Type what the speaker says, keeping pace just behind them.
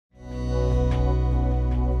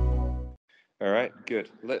All right, good.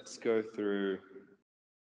 Let's go through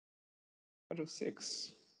module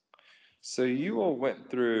 6. So you all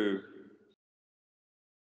went through,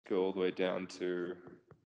 go all the way down to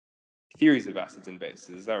theories of acids and bases,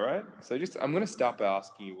 is that right? So I'm going to start by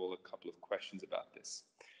asking you all a couple of questions about this.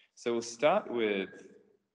 So we'll start with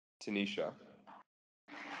Tanisha.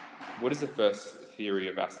 What is the first theory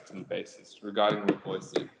of acids and bases regarding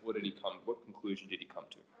Lavoisier? What conclusion did he come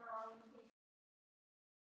to?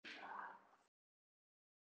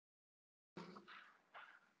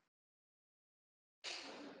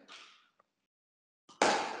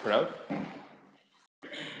 Pranav?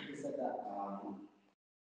 He said that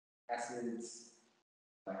acids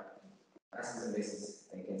and bases,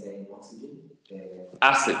 they contain oxygen.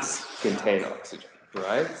 Acids contain oxygen,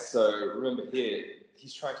 right? So remember here,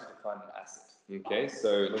 he's trying to define an acid. Okay,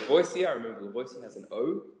 so Lavoisier, I remember Lavoisier has an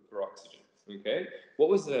O for oxygen. Okay, what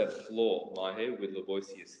was the flaw, Mahe, with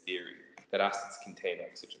Lavoisier's theory that acids contain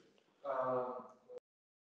oxygen?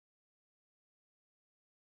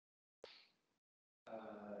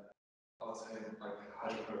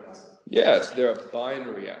 Yeah, so there are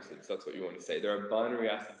binary acids, that's what you want to say. There are binary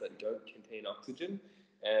acids that don't contain oxygen.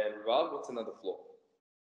 And Rav, what's another flaw?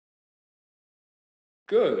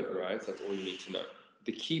 Good, right? So that's all you need to know.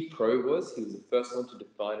 The key pro was he was the first one to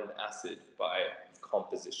define an acid by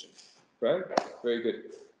composition, right? Very good.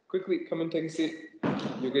 Quickly, come and take a seat.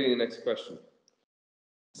 You're getting the next question.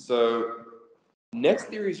 So, next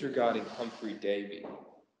theory is regarding Humphrey Davy,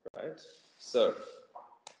 right? So,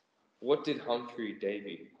 what did Humphrey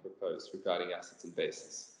Davy propose regarding acids and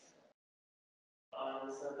bases?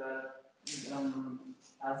 So that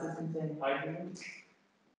acids contain hydrogen.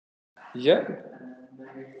 Yeah. And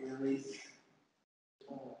they release.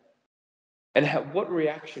 And what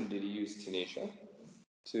reaction did he use, Tanisha,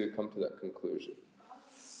 to come to that conclusion?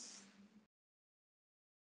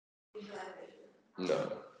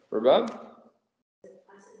 No. Rabab?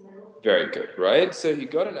 Very good, right? So he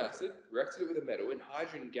got an acid, reacted it with a metal, and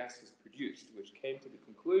hydrogen gas was produced, which came to the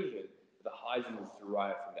conclusion that the hydrogen was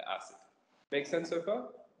derived from the acid. Make sense so far?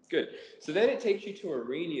 Good. So then it takes you to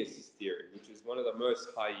Arrhenius' theory, which is one of the most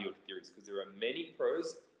high-yield theories, because there are many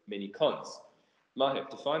pros, many cons. Mahef,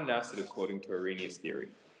 define an acid according to Arrhenius' theory.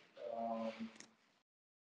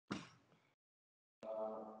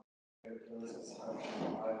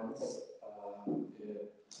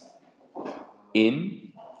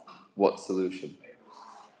 In what solution?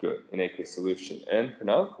 Good, in aqueous solution. And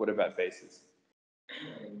Pranav, what about bases?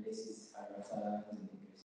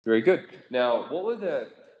 Very good. Now, what were the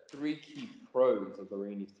 3 key pros of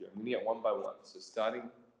Arrhenius' theory? I'm going to get one by one. So starting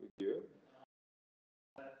with you.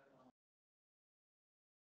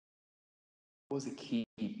 What was the key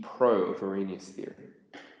pro of Arrhenius' theory?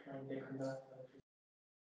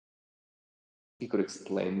 You could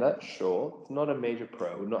explain that, sure. It's not a major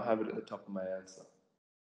pro. I would not have it at the top of my answer.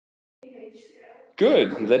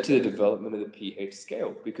 Good. He led to the development of the pH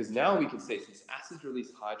scale, because now we can say, since acids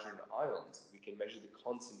release hydrogen ions, we can measure the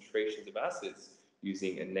concentrations of acids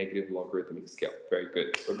using a negative logarithmic scale. Very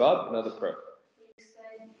good. Rabab, another pro.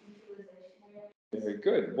 Very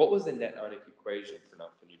good. What was the net ionic equation for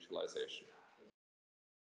neutralization?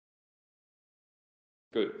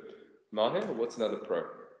 Good. Maher, what's another pro?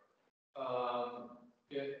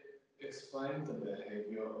 It explained the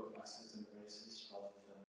behavior of acids and bases rather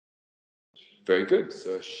than. Very good.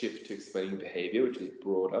 So a shift to explaining behavior, which is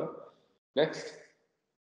broader. Next.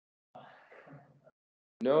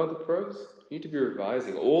 No other pros? You need to be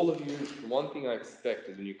revising. All of you, one thing I expect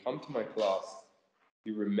is when you come to my class,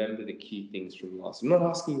 you remember the key things from last. I'm not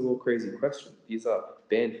asking you all crazy questions. These are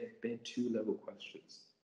band 2 level questions.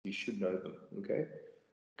 You should know them, okay?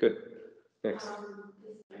 Good. Next.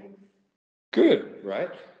 Good,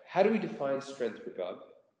 right? How do we define strength, Prabhat?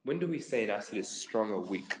 When do we say an acid is strong or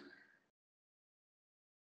weak?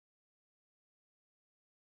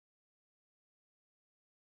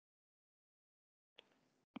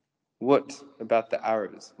 What about the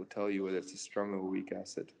arrows will tell you whether it's a strong or weak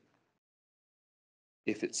acid?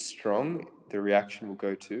 If it's strong, the reaction will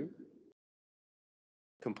go to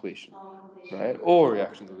completion, right? All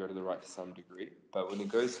reactions will go to the right to some degree, but when it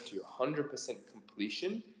goes to 100%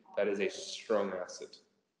 completion, that is a strong acid.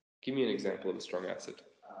 Give me an example of a strong acid.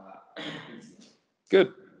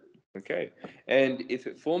 Good. Okay. And if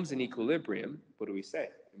it forms an equilibrium, what do we say?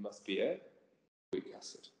 It must be a weak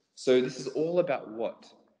acid. So this is all about what?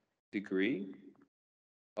 Degree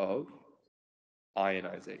of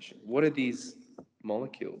ionization. What are these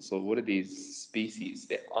molecules, or what are these species?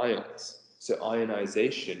 They're ions. So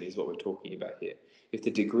ionization is what we're talking about here. If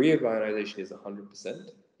the degree of ionization is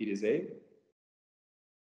 100%, it is a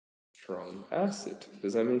strong acid.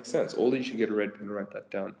 Does that make sense? All you should get a red pen and write that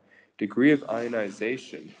down. Degree of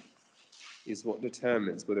ionization is what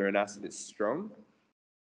determines whether an acid is strong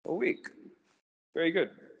or weak. Very good.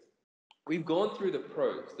 We've gone through the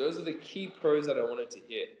pros. Those are the key pros that I wanted to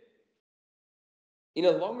hear. In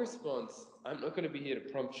a long response, I'm not going to be here to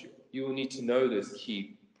prompt you. You will need to know those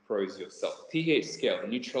key pros yourself. pH scale,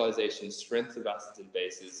 neutralization, strength of acids and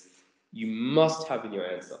bases, you must have in your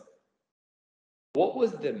answer. What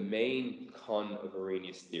was the main con of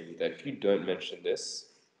Arrhenius theory? That if you don't mention this,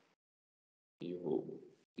 you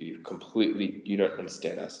don't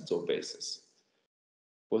understand acids or bases.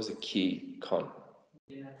 What was the key con?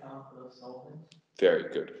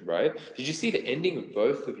 Very good, right? Did you see the ending of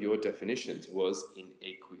both of your definitions was in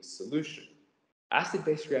aqueous solution?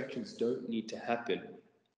 Acid-base reactions don't need to happen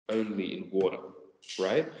only in water,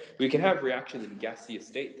 right? We can have reactions in gaseous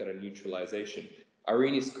state that are neutralization.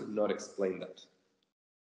 Arrhenius could not explain that.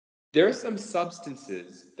 There are some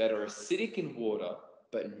substances that are acidic in water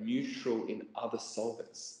but neutral in other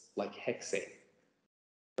solvents, like hexane,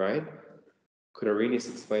 right? Could Arrhenius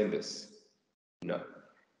explain this? No,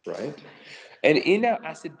 right? And in our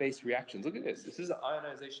acid-base reactions, look at this. This is an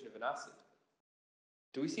ionization of an acid.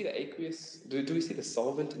 Do we see the aqueous, do we see the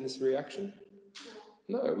solvent in this reaction?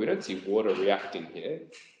 No, we don't see water reacting here.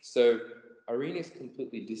 So Arrhenius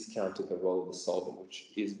completely discounted the role of the solvent, which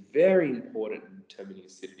is very important in determining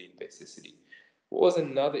acidity and basicity. What was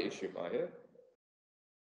another issue, Maya?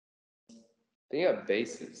 Think about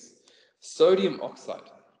bases. Sodium oxide,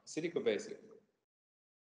 acidic or basic?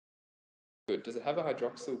 Good. Does it have a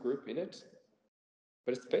hydroxyl group in it?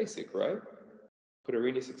 But it's basic, right? Could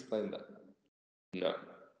Arrhenius explain that? No.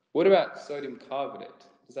 What about sodium carbonate?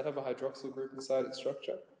 Does that have a hydroxyl group inside its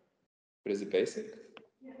structure? But is it basic?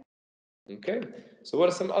 Yeah. Okay. So what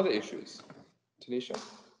are some other issues? Tanisha?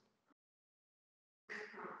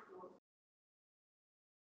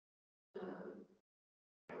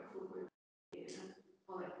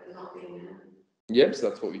 Yep, so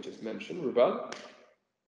that's what we just mentioned. Ruban?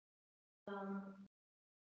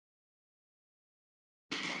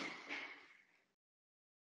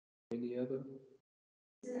 Any other?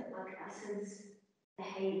 Isn't it like acids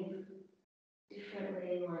behave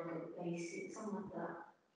differently, like a basic, something like that?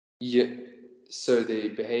 Yeah, so they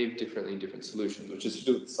behave differently in different solutions, which is to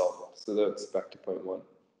do with sulfur. So that's back to point one.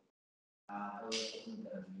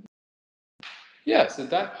 Yeah, so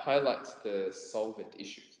that highlights the solvent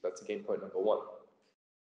issues. That's again point number one.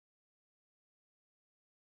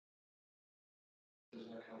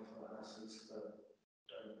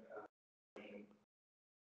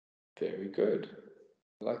 Very good.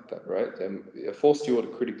 I like that, right? It forced you all to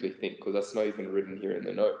critically think, because that's not even written here in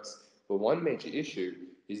the notes. But one major issue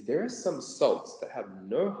is there are some salts that have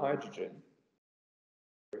no hydrogen,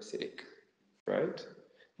 they're acidic, right?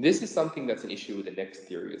 This is something that's an issue with the next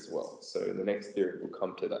theory as well. So in the next theory, we'll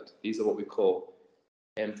come to that. These are what we call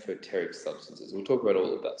amphoteric substances. We'll talk about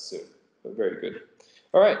all of that soon. But very good.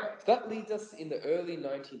 All right, so that leads us in the early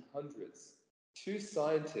 1900s. Two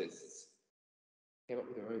scientists came up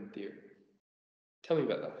with their own theory. Tell me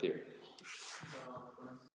about that theory.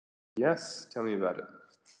 Yes, tell me about it.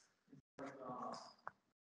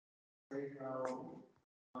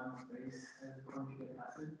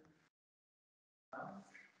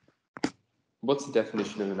 What's the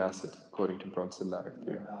definition of an acid according to Bronsted-Lowry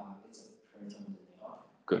Theory?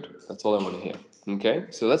 Good, that's all I want to hear. Okay,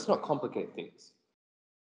 so let's not complicate things.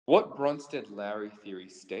 What Bronsted-Lowry Theory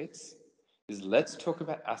states is let's talk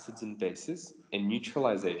about acids and bases and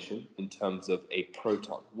neutralization in terms of a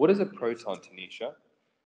proton. What is a proton, Tanisha?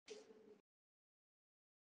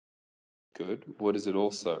 Good. What is it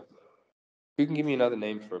also? Who can give me another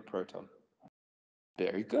name for a proton?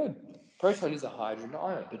 Very good. Proton is a hydrogen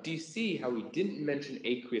ion. But do you see how we didn't mention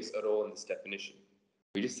aqueous at all in this definition?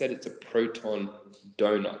 We just said it's a proton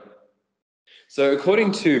donor. So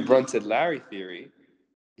according to Bronsted-Lowry theory,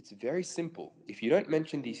 it's very simple. If you don't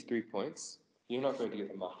mention these 3 points, you're not going to get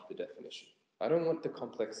them off the definition. I don't want the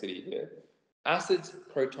complexity here. Acids,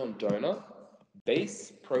 proton donor.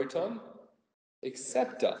 Base, proton.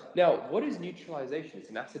 Acceptor. Now, what is neutralization? It's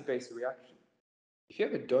an acid-base reaction. If you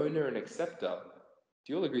have a donor and acceptor,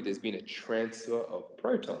 do you all agree there's been a transfer of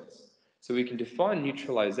protons? So we can define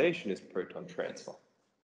neutralization as proton transfer.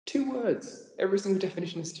 2 words. Every single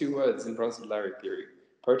definition is 2 words in Bronsted-Lowry theory.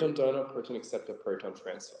 Proton donor, proton acceptor, proton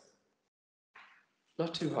transfer.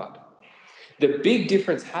 Not too hard. The big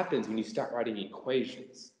difference happens when you start writing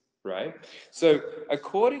equations, right? So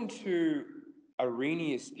according to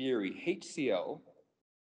Arrhenius theory, HCl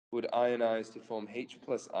would ionize to form H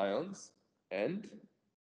plus ions and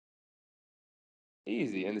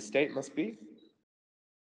easy. And the state must be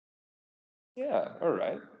Yeah, all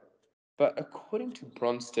right. But according to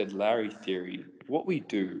Bronsted-Lowry theory, what we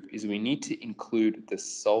do is we need to include the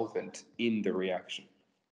solvent in the reaction.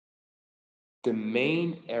 The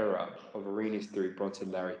main error of Arrhenius theory,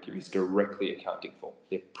 Bronsted-Lowry theory, is directly accounting for.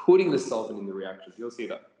 They're putting the solvent in the reaction. You'll see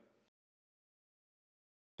that.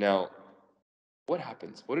 Now, what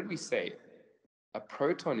happens? What did we say? A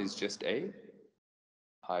proton is just a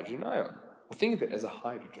hydrogen ion. Well, think of it as a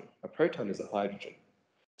hydrogen. A proton is a hydrogen.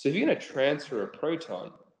 So if you're going to transfer a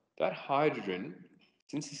proton, that hydrogen,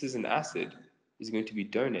 since this is an acid, is going to be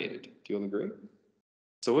donated. Do you all agree?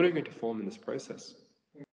 So what are we going to form in this process?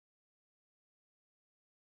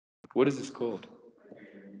 What is this called?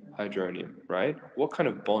 Hydronium, right? What kind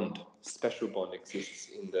of bond, special bond, exists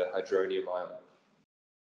in the hydronium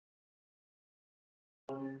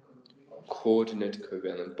ion? Coordinate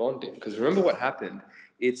covalent bonding. Because remember what happened?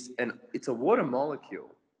 It's a water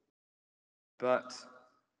molecule, but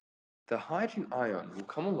the hydrogen ion will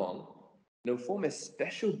come along and it'll form a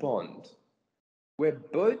special bond where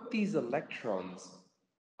both these electrons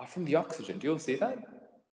are from the oxygen. Do you all see that?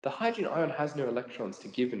 The hydrogen ion has no electrons to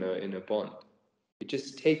give in a bond. It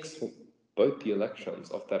just takes both the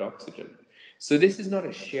electrons off that oxygen. So this is not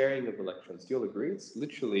a sharing of electrons. Do you all agree? It's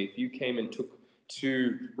literally, if you came and took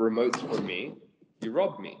 2 remotes from me, you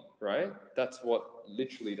robbed me, right? That's what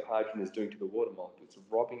literally the hydrogen is doing to the water molecule. It's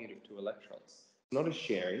robbing it of 2 electrons. It's not a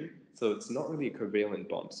sharing, so it's not really a covalent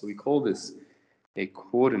bond. So we call this a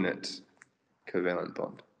coordinate covalent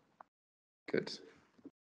bond. Good.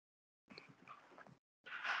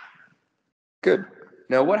 Good.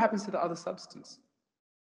 Now what happens to the other substance?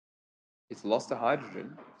 It's lost a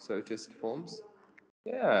hydrogen, so it just forms.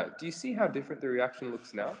 Yeah. Do you see how different the reaction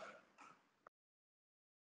looks now?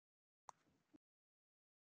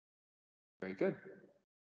 Very good.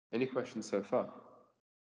 Any questions so far?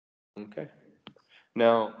 Okay.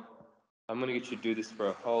 Now, I'm going to get you to do this for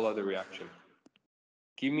a whole other reaction.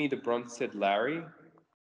 Give me the Bronsted-Lowry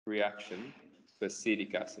reaction for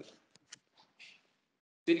acetic acid.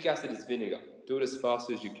 Acetic acid is vinegar. Do it as fast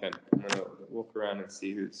as you can. I'm going to walk around and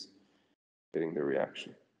see who's getting the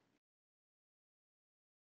reaction.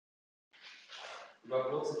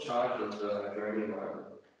 But what's the charge of the hydronium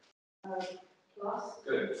ion? Plus.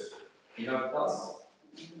 Good. You have plus?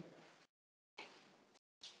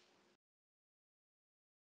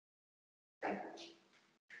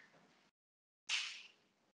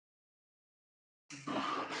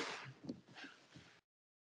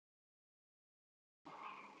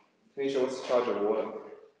 Tanisha, what's the charge of water?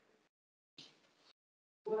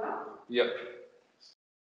 Water? Yep.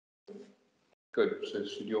 Good. So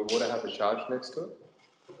should your water have a charge next to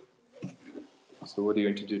it? So what are you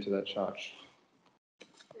going to do to that charge?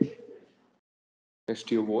 Next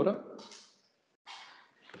to your water?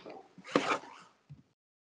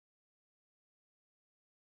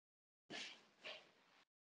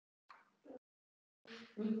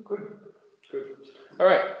 Good. Good. All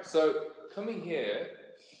right. So coming here,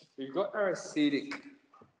 we've got our acetic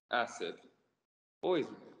acid. Always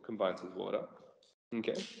combines with water.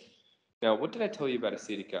 Okay. Now, what did I tell you about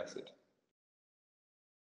acetic acid?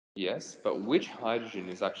 Yes, but which hydrogen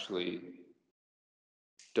is actually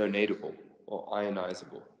donatable or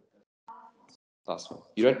ionizable? Last one.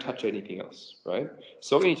 You don't touch anything else, right?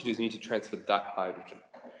 So what we need to do is we need to transfer that hydrogen.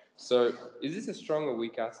 So is this a strong or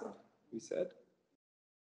weak acid, we said?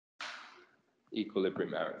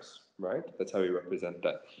 Equilibrium arrows, right? That's how we represent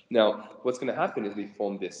that. Now, what's going to happen is we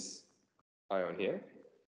form this ion here.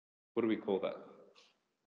 What do we call that?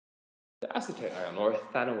 The acetate ion or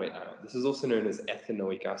ethanoate ion. This is also known as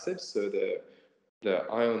ethanoic acid. So the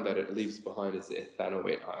ion that it leaves behind is the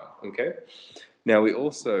ethanoate ion. Okay. Now we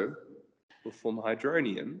also will form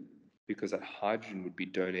hydronium because that hydrogen would be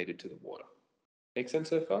donated to the water. Make sense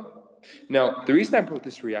so far? Now, the reason I brought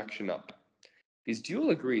this reaction up is, do you all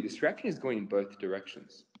agree this reaction is going in both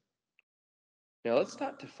directions? Now let's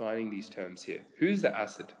start defining these terms here. Who's the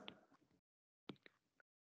acid?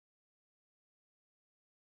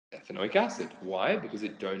 Ethanoic acid. Why? Because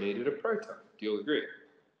it donated a proton. Do you all agree?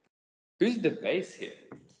 Who's the base here?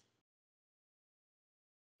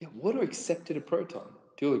 Yeah, water accepted a proton.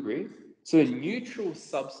 Do you all agree? So a neutral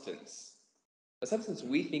substance, a substance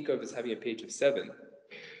we think of as having a pH of 7,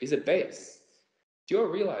 is a base. Do you all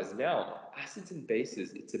realize now, acids and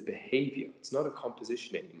bases, it's a behavior. It's not a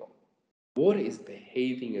composition anymore. Water is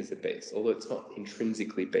behaving as a base, although it's not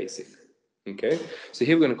intrinsically basic. Okay? So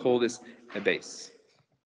here we're going to call this a base.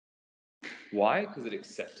 Why? Because it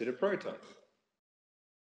accepted a proton.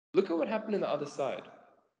 Look at what happened on the other side.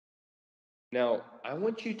 Now, I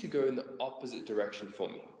want you to go in the opposite direction for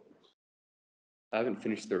me. I haven't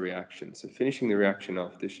finished the reaction. So finishing the reaction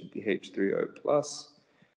off, this should be H3O plus,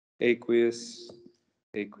 aqueous,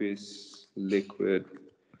 aqueous, liquid,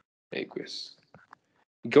 aqueous.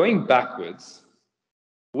 Going backwards,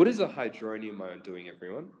 what is a hydronium ion doing,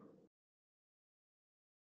 everyone?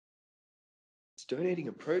 It's donating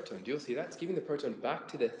a proton. Do you all see that? It's giving the proton back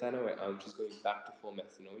to the ethanoate ion, which is going back to form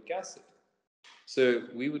ethanoic acid. So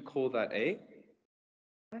we would call that a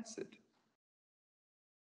acid.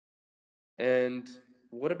 And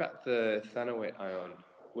what about the ethanoate ion?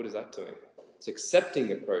 What is that doing? It's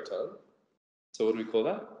accepting a proton. So what do we call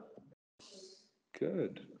that?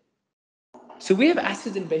 Good. So we have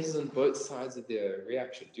acids and bases on both sides of the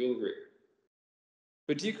reaction. Do you all agree?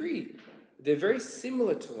 But do you agree? They're very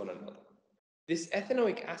similar to one another. This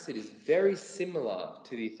ethanoic acid is very similar to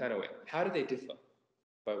the ethanoate. How do they differ?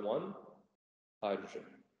 By one hydrogen.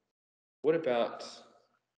 What about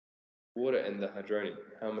water and the hydronium?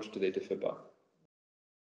 How much do they differ by?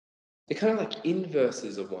 They're kind of like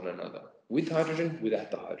inverses of one another. With hydrogen,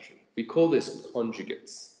 without the hydrogen. We call this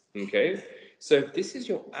conjugates. Okay? So if this is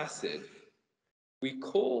your acid, we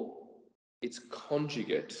call its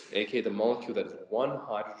conjugate, aka the molecule that is one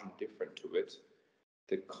hydrogen different to it,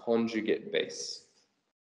 the conjugate base.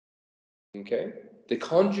 Okay? The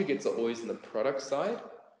conjugates are always on the product side.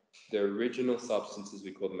 The original substances,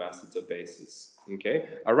 we call them acids or bases. Okay?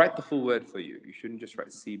 I'll write the full word for you. You shouldn't just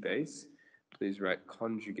write C base. Please write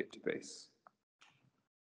conjugate base.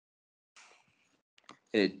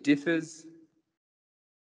 And it differs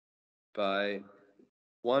by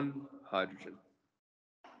one hydrogen.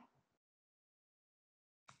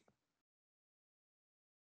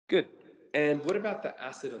 Good. And what about the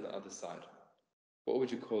acid on the other side? What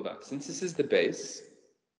would you call that? Since this is the base,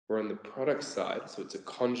 we're on the product side, so it's a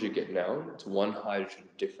conjugate now. It's one hydrogen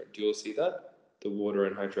different. Do you all see that? The water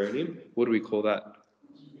and hydronium. What do we call that?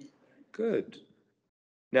 Good.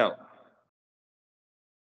 Now,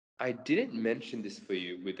 I didn't mention this for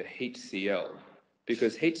you with the HCl,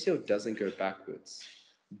 because HCl doesn't go backwards.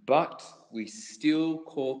 But we still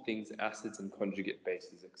call things acids and conjugate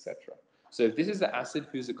bases, etc. So if this is the acid,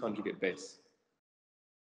 who's the conjugate base?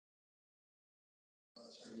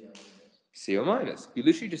 CO minus. You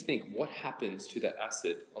literally just think, what happens to that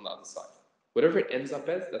acid on the other side? Whatever it ends up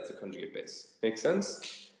as, that's a conjugate base. Make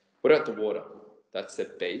sense? What about the water? That's a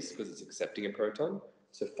base because it's accepting a proton.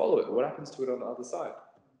 So follow it. What happens to it on the other side?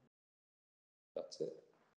 That's it.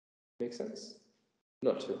 Make sense?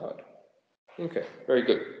 Not too hard. Okay, very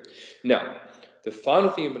good. Now, the final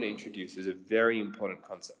thing I'm going to introduce is a very important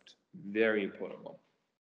concept. Very important one.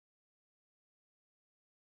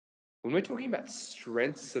 When we're talking about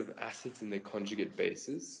strengths of acids and their conjugate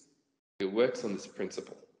bases, it works on this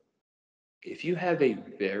principle. If you have a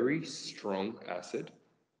very strong acid,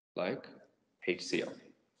 like HCl,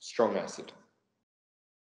 strong acid,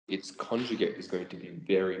 its conjugate is going to be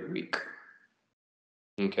very weak.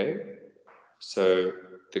 Okay? So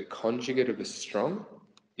the conjugate of a strong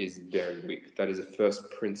is very weak. That is a first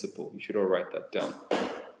principle. You should all write that down.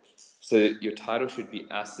 So your title should be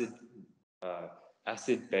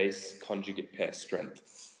acid-base conjugate pair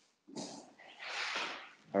strength.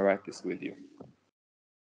 I'll write this with you.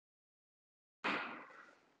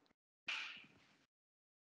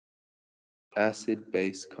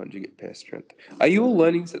 Acid-base conjugate pair strength. Are you all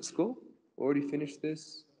learning this at school? Already finished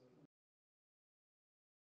this?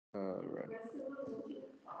 Right.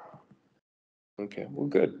 Okay, well,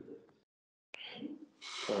 good.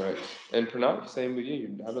 All right. And Pranav, same with you.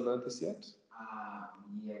 You haven't learned this yet?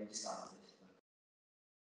 Yeah, we just started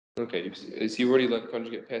this. Okay. Is you already learned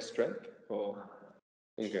conjugate pair strength? Or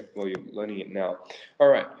okay. Well, you're learning it now. All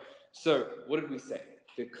right. So what did we say?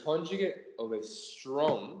 The conjugate of a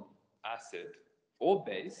strong acid or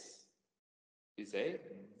base is a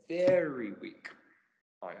very weak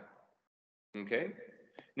ion. Okay.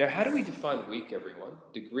 Now, how do we define weak, everyone?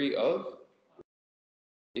 Degree of.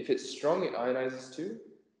 If it's strong, it ionizes to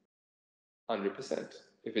 100%.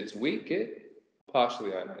 If it's weak, it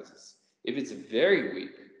partially ionizes. If it's very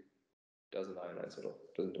weak, it doesn't ionize at all,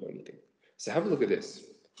 doesn't do anything. So have a look at this.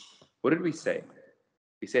 What did we say?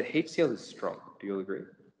 We said HCl is strong. Do you all agree?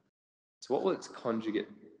 So what will its conjugate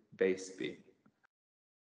base be?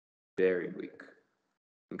 Very weak.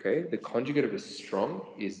 Okay? The conjugate of a strong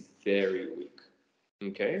is very weak.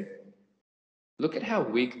 Okay? Look at how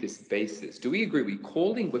weak this base is. Do we agree? We're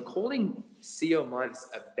calling CO minus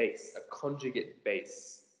a base, a conjugate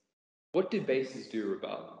base. What do bases do,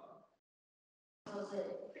 Rabal?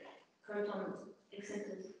 Protons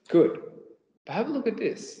accepted. Good. But have a look at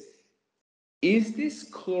this. Is this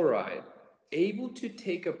chloride able to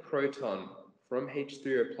take a proton from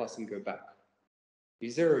H3O plus and go back?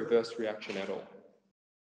 Is there a reverse reaction at all?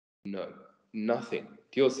 No, nothing.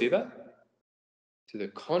 Do you all see that? So the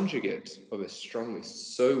conjugate of a strong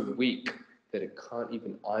is so weak that it can't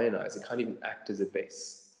even ionize, it can't even act as a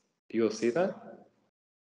base. Do you all see that?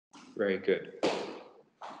 Very good.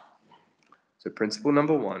 So principle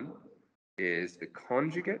number 1 is the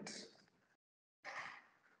conjugate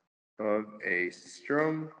of a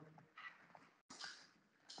strong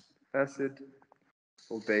acid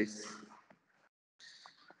or base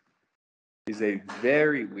is a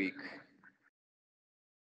very weak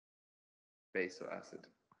base or acid.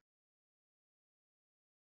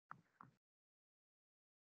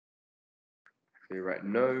 So you write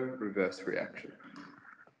no reverse reaction.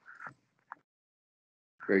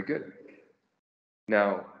 Very good.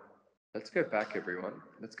 Now, let's go back, everyone.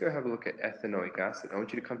 Let's go have a look at ethanoic acid. I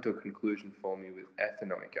want you to come to a conclusion for me with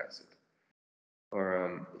ethanoic acid.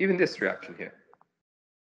 Or even this reaction here.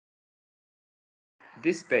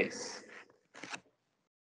 This base,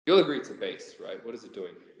 you'll agree it's a base, right? What is it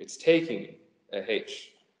doing? It's taking a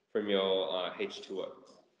H from your H2O.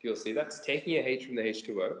 You'll see that's taking a H from the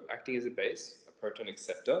H2O, acting as a base, a proton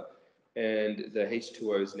acceptor, and the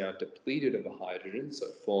H2O is now depleted of a hydrogen, so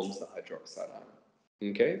it forms the hydroxide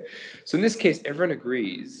ion. Okay? So in this case, everyone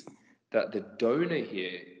agrees that the donor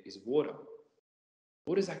here is water.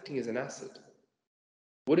 Water is acting as an acid.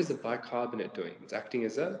 What is the bicarbonate doing? It's acting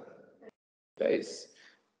as a base.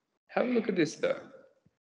 Have a look at this though.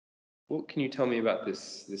 What can you tell me about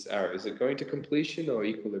this arrow? Is it going to completion or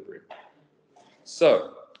equilibrium?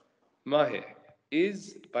 So, Mahe,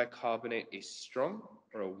 is bicarbonate a strong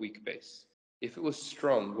or a weak base? If it was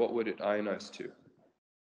strong, what would it ionize to?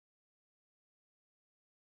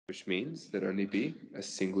 Which means there'd only be a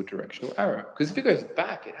single directional arrow. Because if it goes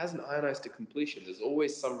back, it hasn't ionized to completion. There's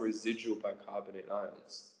always some residual bicarbonate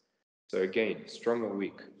ions. So again, strong or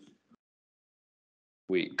weak?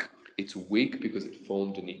 Weak. It's weak because it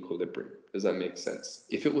formed an equilibrium. Does that make sense?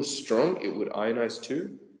 If it was strong, it would ionize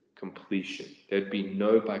to completion. There'd be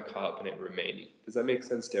no bicarbonate remaining. Does that make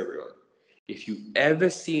sense to everyone? If you ever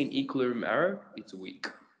see an equilibrium arrow, it's weak.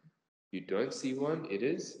 If you don't see one, it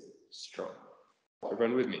is strong.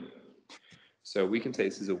 Everyone with me? So we can say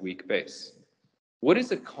this is a weak base. What is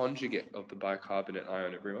the conjugate of the bicarbonate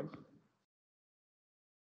ion, everyone?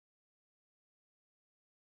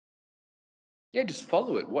 Yeah, just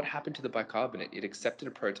follow it. What happened to the bicarbonate? It accepted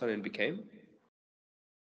a proton and became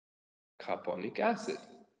carbonic acid.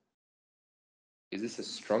 Is this a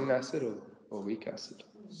strong acid or weak acid?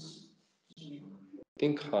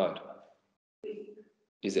 Think hard.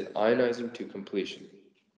 Is it ionizing to completion?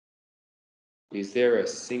 Is there a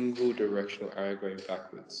single directional arrow going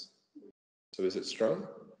backwards? So is it strong?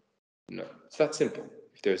 No. It's that simple.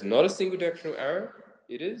 If there's not a single directional arrow,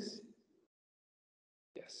 it is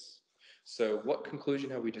yes. So what conclusion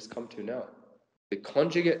have we just come to now? The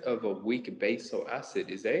conjugate of a weak base or acid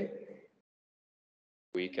is a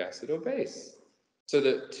weak acid or base. So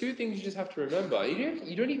the two things you just have to remember,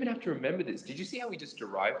 you don't even have to remember this. Did you see how we just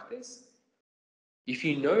derived this? If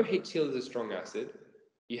you know HCl is a strong acid,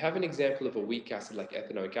 you have an example of a weak acid like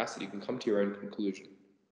ethanoic acid, you can come to your own conclusion.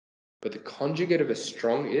 But the conjugate of a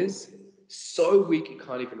strong is so weak it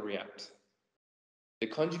can't even react. The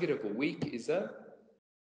conjugate of a weak is a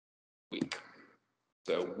weak.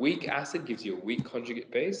 So a weak acid gives you a weak conjugate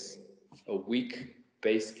base. A weak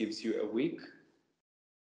base gives you a weak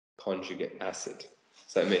conjugate acid.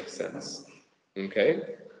 Does that make sense? Okay?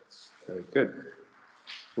 Very good.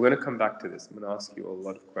 We're going to come back to this. I'm going to ask you a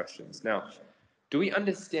lot of questions. Now, do we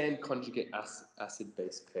understand conjugate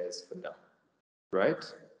acid-base pairs for now? Right?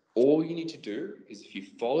 All you need to do is if you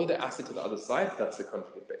follow the acid to the other side, that's the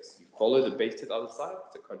conjugate base. You follow the base to the other side,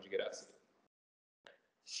 it's a conjugate acid.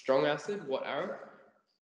 Strong acid, what arrow?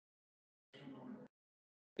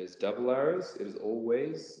 There's double arrows. It is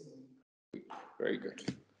always weak. Very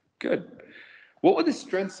good. Good. What were the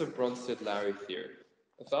strengths of Bronsted-Lowry theory?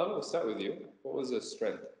 Father, we'll start with you. What was the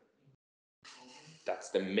strength? That's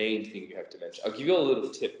the main thing you have to mention. I'll give you a little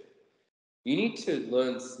tip. You need to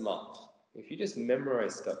learn smart. If you just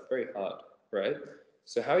memorize stuff, very hard, right?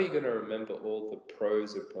 So how are you going to remember all the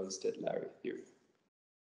pros of Bronsted-Lowry theory?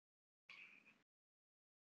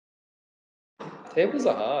 Tables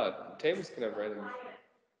are hard. Tables can have random.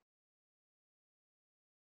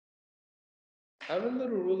 Have a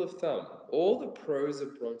little rule of thumb. All the pros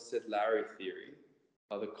of Bronsted-Lowry theory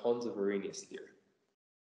are the cons of Arrhenius theory.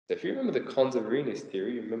 So if you remember the cons of Arrhenius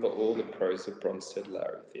theory, you remember all the pros of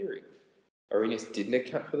Bronsted-Lowry theory. Arrhenius didn't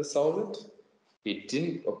account for the solvent. It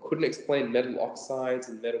didn't or couldn't explain metal oxides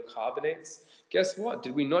and metal carbonates. Guess what?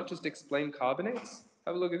 Did we not just explain carbonates?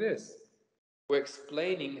 Have a look at this. We're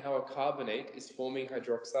explaining how a carbonate is forming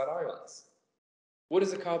hydroxide ions. What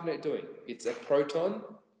is a carbonate doing? It's a proton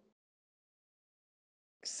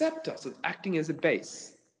acceptor, so it's acting as a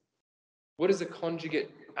base. What is the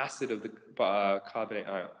conjugate acid of the carbonate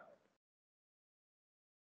ion?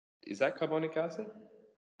 Is that carbonic acid?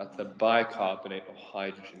 That's a bicarbonate or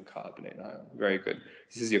hydrogen carbonate ion. Very good.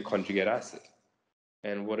 This is your conjugate acid.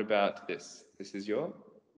 And what about this? This is your,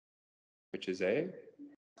 which is a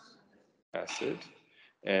acid.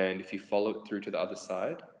 And if you follow it through to the other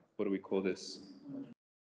side, what do we call this?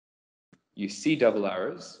 You see double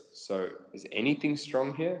arrows. So is anything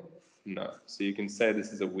strong here? No. So you can say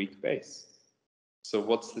this is a weak base. So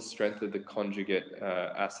what's the strength of the conjugate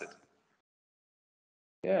acid?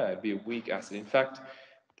 Yeah, it'd be a weak acid. In fact,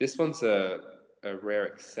 this one's a rare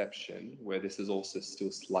exception where this is also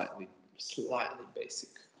still slightly basic.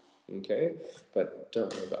 Okay, but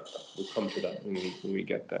don't worry about that. We'll come to that when we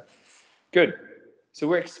get there. Good. So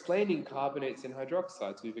we're explaining carbonates and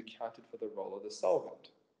hydroxides. We've accounted for the role of the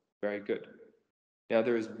solvent. Very good. Now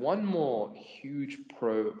there is one more huge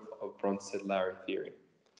pro of Bronsted-Lowry theory.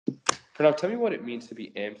 Pranav, tell me what it means to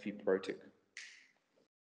be amphiprotic.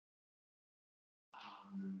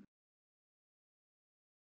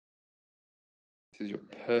 This is your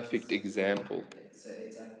perfect example.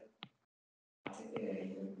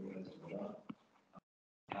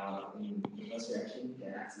 In the first reaction,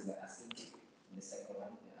 it acts as an acid. In the second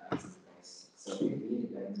one, it acts as a base. So it really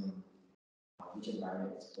depends on which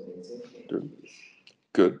environment it's put into.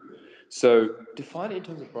 Good. So define it in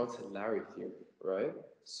terms of Bronsted-Lowry theory, right?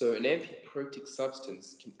 So an amphiprotic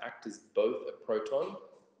substance can act as both a proton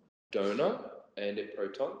donor and a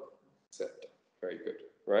proton acceptor. Very good,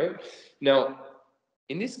 right? Now,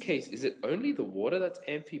 in this case, is it only the water that's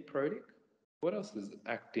amphiprotic? What else is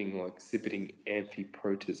acting like exhibiting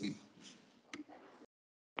amphiprotism?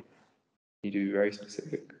 You do very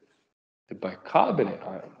specific. The bicarbonate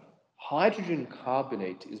ion. Hydrogen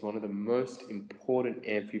carbonate is one of the most important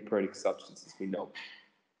amphiprotic substances we know.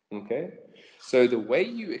 Okay? So the way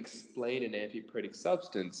you explain an amphiprotic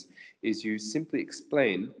substance is you simply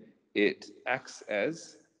explain it acts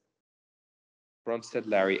as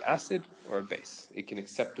Bronsted-Lowry acid or a base. It can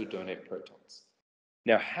accept or donate protons.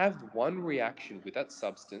 Now have one reaction with that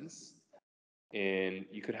substance, and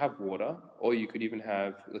you could have water, or you could even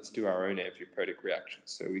have, let's do our own amphiprotic reaction.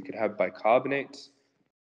 So we could have bicarbonate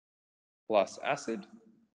plus acid.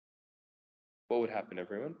 What would happen,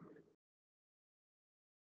 everyone?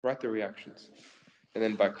 Write the reactions. And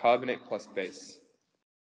then bicarbonate plus base.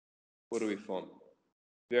 What do we form?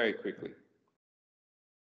 Very quickly.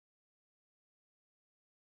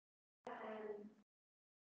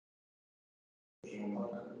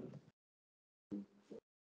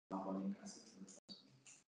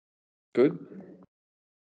 Good?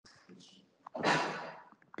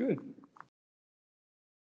 Good.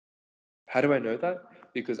 How do I know that?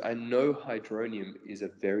 Because I know hydronium is a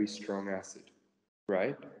very strong acid,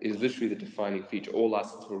 right? It is literally the defining feature. All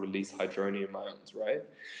acids will release hydronium ions, right?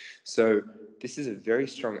 So this is a very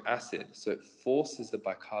strong acid, so it forces the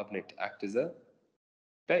bicarbonate to act as a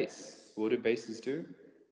base. What do bases do?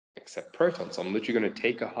 Accept protons. So I'm literally going to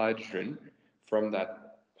take a hydrogen from that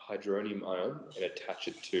hydronium ion and attach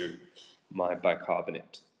it to my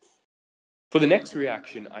bicarbonate. For the next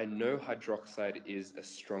reaction, I know hydroxide is a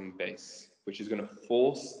strong base, which is going to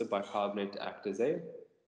force the bicarbonate to act as a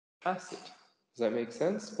acid. Does that make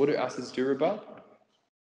sense? What do acids do, Rabab?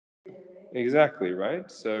 Exactly,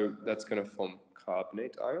 right? So that's going to form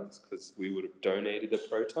carbonate ions because we would have donated a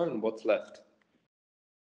proton, and what's left?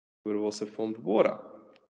 We would have also formed water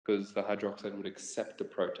because the hydroxide would accept the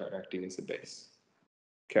proton acting as a base.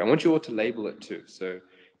 Okay, I want you all to label it too. So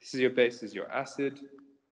this is your base, this is your acid.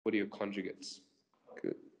 What are your conjugates?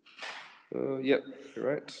 Good. Yep, you're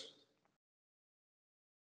right.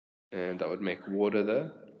 And that would make water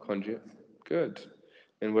the conjugate. Good.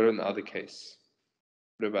 And what in the other case?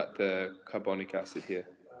 What about the carbonic acid here?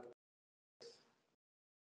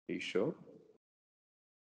 Are you sure?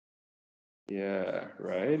 Yeah,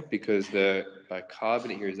 right. Because the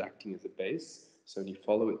bicarbonate here is acting as a base. So when you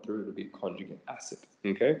follow it through, it'll be a conjugate acid.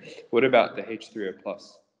 Okay. What about the H3O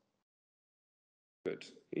plus? Good.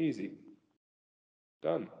 Easy.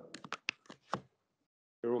 Done.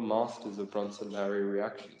 You're all masters of Bronsted-Lowry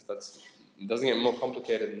reactions. It doesn't get more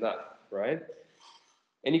complicated than that, right?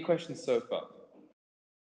 Any questions so far?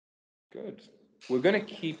 Good. We're going to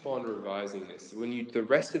keep on revising this. The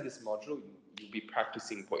rest of this module, you'll be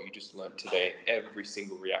practicing what you just learned today, every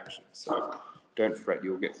single reaction. So don't fret,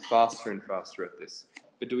 you'll get faster and faster at this.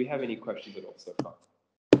 But do we have any questions at all so far?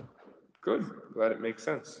 Good. Glad it makes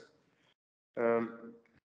sense.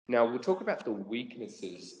 Now, we'll talk about the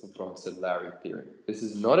weaknesses of Bronsted-Lowry theory. This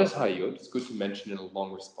is not as high yield. It's good to mention in a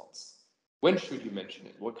long response. When should you mention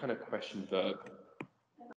it? What kind of question, verb?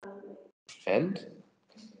 And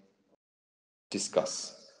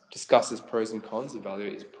discuss. Discuss is pros and cons.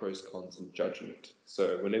 Evaluate is pros, cons, and judgment.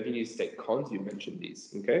 So whenever you need to state cons, you mention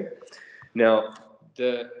these, okay? Now,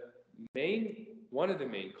 one of the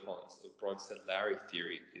main cons of Bronsted-Lowry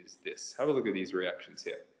theory is this. Have a look at these reactions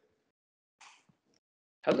here.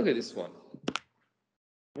 Have a look at this one.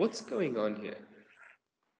 What's going on here?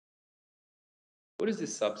 What is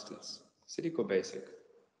this substance? Acidic or basic?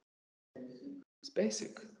 It's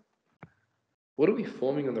basic. What are we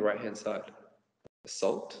forming on the right-hand side? A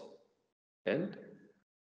salt? And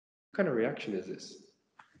what kind of reaction is this?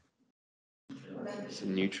 It's a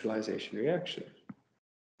neutralization reaction.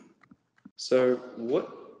 So what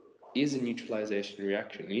is a neutralization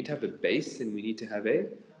reaction? We need to have a base and we need to have a...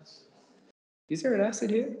 Is there an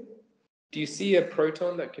acid here? Do you see a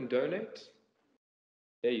proton that can donate?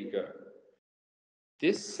 There you go.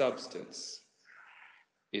 This substance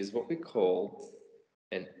is what we call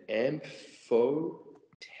an amphoteric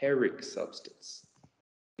substance.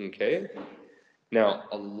 Okay? Now,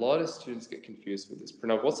 a lot of students get confused with this.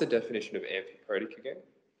 Pranav, what's the definition of amphiprotic again?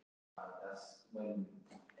 That's when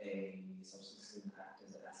a substance can act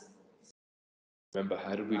as an acid or base. Remember,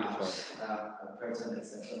 how did we define it? A proton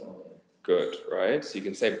acceptor. Good, right? So you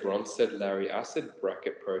can say Bronsted-Lowry acid,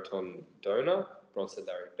 bracket proton donor,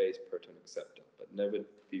 Bronsted-Lowry base, proton acceptor, but never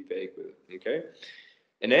be vague with it, okay?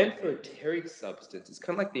 An amphoteric substance is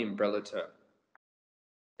kind of like the umbrella term.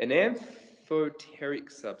 An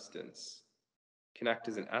amphoteric substance can act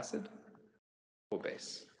as an acid or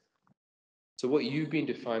base. So what you've been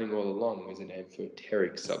defining all along is an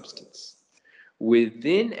amphoteric substance.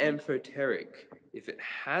 Within amphoteric, if it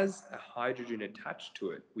has a hydrogen attached to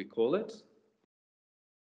it, we call it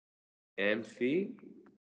amphiprotic,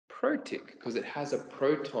 because it has a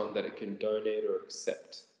proton that it can donate or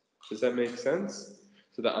accept. Does that make sense?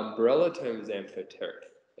 So the umbrella term is amphoteric.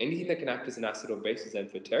 Anything that can act as an acid or base is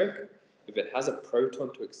amphoteric. If it has a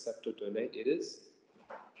proton to accept or donate, it is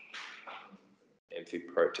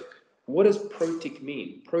amphiprotic. What does protic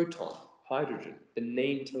mean? Proton, hydrogen. The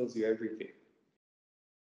name tells you everything.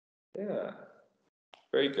 Yeah,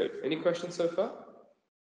 very good. Any questions so far?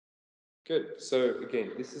 Good. So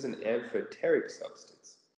again, this is an amphoteric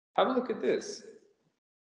substance. Have a look at this.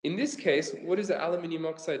 In this case, what is the aluminium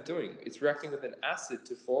oxide doing? It's reacting with an acid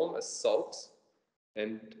to form a salt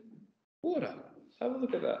and water. Have a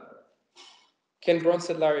look at that. Can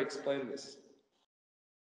Bronsted-Lowry explain this?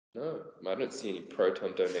 No, I don't see any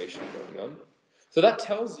proton donation going on. So that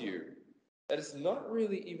tells you that it's not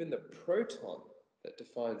really even the proton that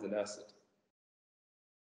defines an acid.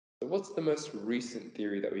 So what's the most recent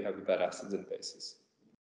theory that we have about acids and bases?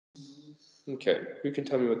 Okay, who can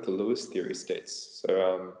tell me what the Lewis theory states?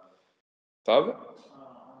 So, Fav?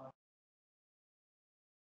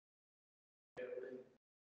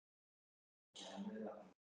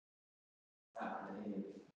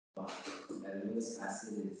 Lewis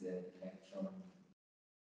acid is an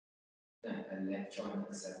electron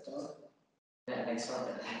acceptor. An electron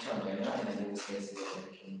donor, and Lewis base is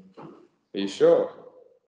electron. Are you sure?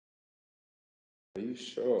 Are you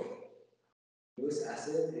sure? Lewis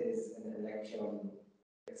acid is an electron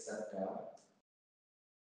acceptor.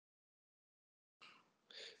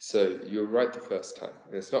 So you're right the first time.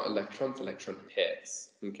 And it's not electrons, electron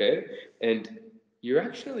pairs. Okay? And you're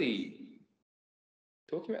actually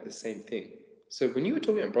talking about the same thing. So when you were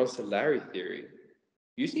talking about Bronsted-Lowry theory,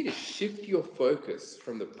 you just need to shift your focus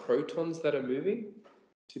from the protons that are moving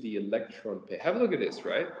to the electron pair. Have a look at this,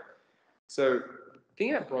 right? So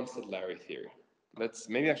think about Bronsted-Lowry theory.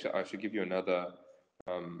 Maybe I should give you another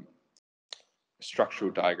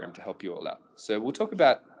structural diagram to help you all out. So we'll talk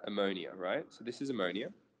about ammonia, right? So this is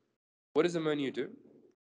ammonia. What does ammonia do?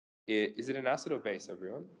 Is it an acid or base,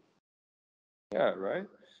 everyone? Yeah, right?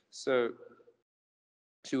 So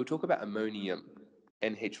we'll talk about ammonium,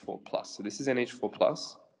 NH4+. So this is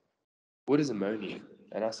NH4+. What is ammonia?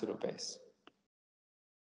 An acid or base?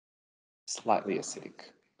 Slightly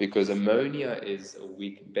acidic. Because ammonia is a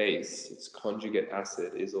weak base, its conjugate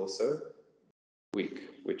acid is also weak,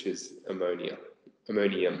 which is ammonia.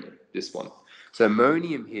 Ammonium, this one. So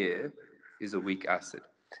ammonium here is a weak acid.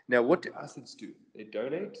 Now, what do acids do? They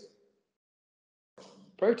donate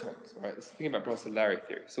protons, right? Let's think about Bronsted-Lowry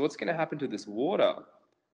theory. So what's going to happen to this water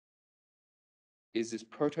is this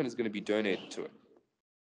proton is going to be donated to it.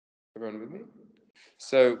 Everyone with me?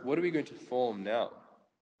 So what are we going to form now?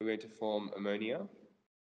 We're going to form ammonia.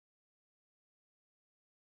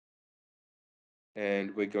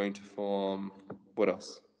 And we're going to form, what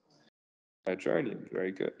else? Hydronium,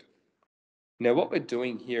 very good. Now what we're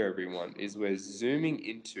doing here, everyone, is we're zooming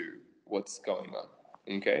into what's going on,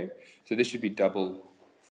 okay? So this should be double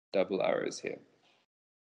arrows here.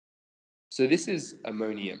 So this is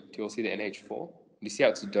ammonium. Do you all see the NH4? You see how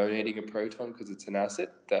it's donating a proton because it's an acid?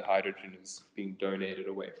 That hydrogen is being donated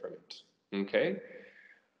away from it, okay?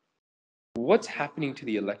 What's happening to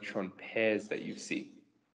the electron pairs that you see,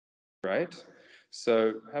 right?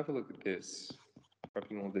 So have a look at this,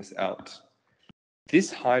 rubbing all this out.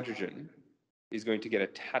 This hydrogen is going to get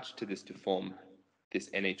attached to this to form this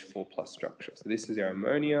NH4 plus structure. So this is our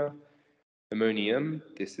ammonium,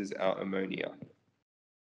 this is our ammonia.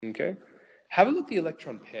 Okay? Have a look at the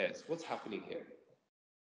electron pairs. What's happening here?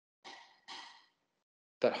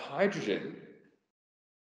 That hydrogen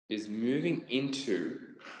is moving into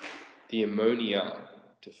the ammonia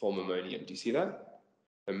to form ammonium. Do you see that?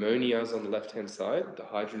 Ammonia is on the left-hand side. The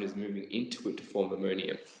hydrogen is moving into it to form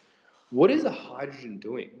ammonium. What is a hydrogen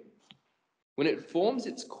doing? When it forms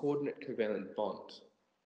its coordinate covalent bond,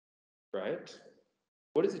 right?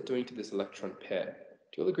 What is it doing to this electron pair?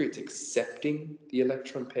 Do you all agree it's accepting the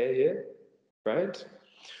electron pair here, right?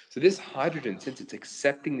 So this hydrogen, since it's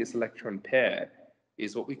accepting this electron pair,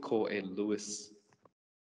 is what we call a Lewis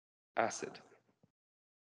acid.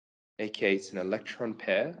 aka it's an electron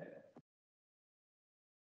pair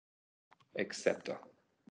acceptor.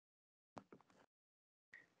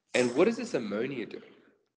 And what is this ammonia doing?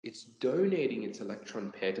 It's donating its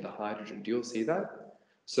electron pair to the hydrogen. Do you all see that?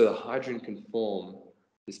 So the hydrogen can form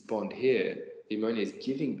this bond here. The ammonia is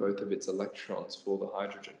giving both of its electrons for the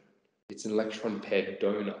hydrogen. It's an electron pair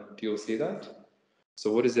donor. Do you all see that?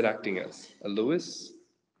 So what is it acting as? A Lewis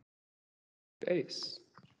base.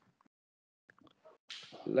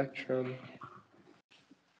 Electron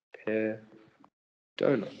pair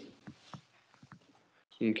donor.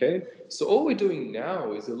 Okay, so all we're doing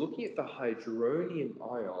now is we're looking at the hydronium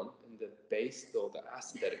ion and the base or the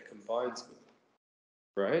acid that it combines with,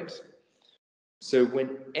 right? So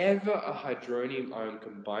whenever a hydronium ion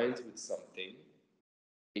combines with something,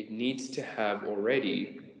 it needs to have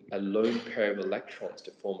already a lone pair of electrons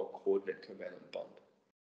to form a coordinate covalent bond.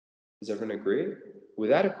 Does everyone agree?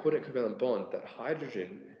 Without a coordinate covalent bond, that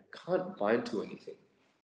hydrogen can't bind to anything.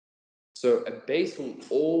 So a base will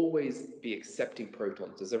always be accepting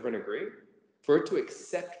protons. Does everyone agree? For it to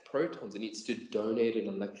accept protons, it needs to donate an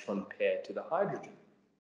electron pair to the hydrogen.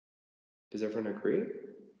 Does everyone agree?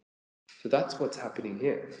 So that's what's happening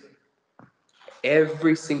here.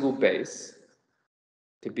 Every single base,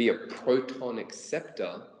 to be a proton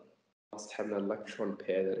acceptor, must have an electron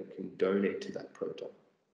pair that it can donate to that proton.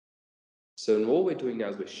 So all we're doing now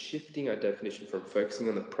is we're shifting our definition from focusing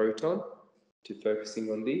on the proton to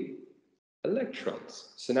focusing on the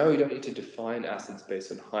electrons. So now we don't need to define acids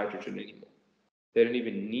based on hydrogen anymore. They don't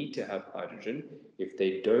even need to have hydrogen. If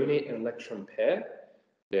they donate an electron pair,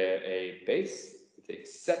 they're a base. If they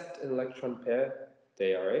accept an electron pair,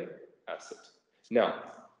 they are an acid. Now,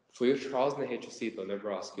 for your trials in the HSC, they'll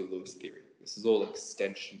never ask you Lewis theory. This is all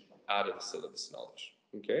extension out of the syllabus knowledge.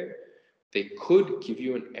 Okay? They could give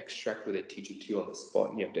you an extract where they teach it to you on the spot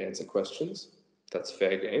and you have to answer questions. That's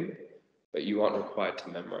fair game. But you aren't required to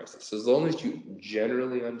memorize this. So as long as you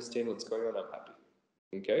generally understand what's going on, I'm happy.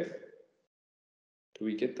 Okay? Do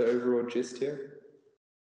we get the overall gist here?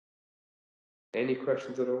 Any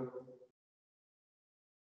questions at all?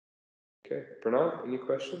 Okay, Pranav, any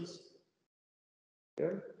questions?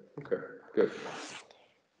 Yeah? Okay, good.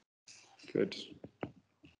 Good.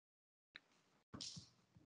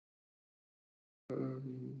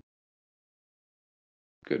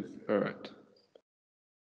 Good, all right.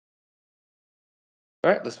 All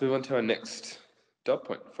right, let's move on to our next dot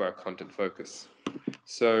point for our content focus.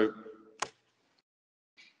 So,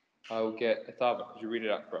 I'll get Athava, could you read it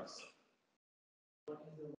out for us?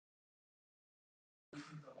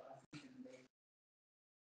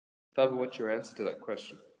 Athava, what's your answer to that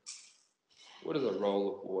question? What is the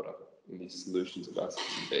role of water in these solutions of acids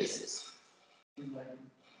and bases?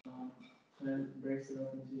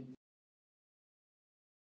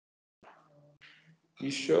 You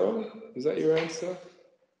sure? Is that your answer?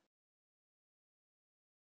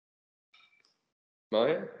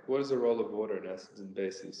 Maya, what is the role of water in acids and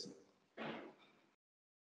bases?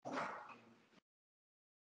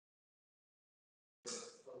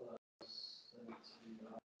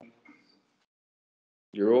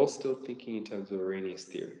 You're all still thinking in terms of Arrhenius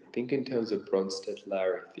theory. Think in terms of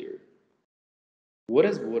Bronsted-Lowry theory. What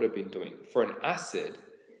has water been doing? For an acid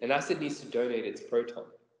needs to donate its proton.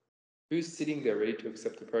 Who's sitting there ready to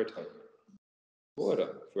accept the proton? Water.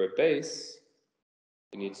 For a base,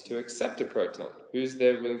 it needs to accept a proton. Who's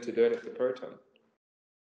there willing to donate the proton?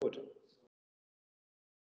 Water.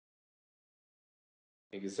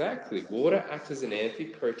 Exactly. Water acts as an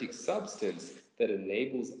amphiprotic substance that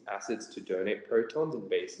enables acids to donate protons and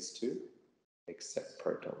bases to accept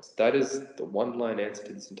protons. That is the one-line answer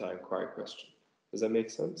to this entire inquiry question. Does that make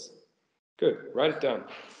sense? Good. Write it down.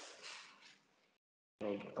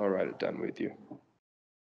 I'll write it down with you.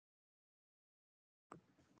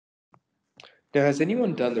 Now, has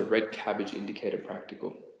anyone done the red cabbage indicator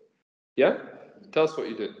practical? Yeah? Tell us what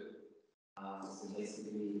you did. So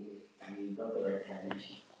basically, we got the red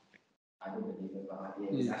cabbage. I don't believe it, but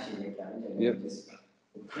yeah, it's actually red cabbage. And Yep. we just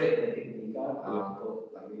put it in the picnic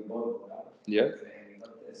like we boiled it up. Yeah. And we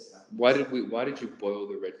got this. Why did you boil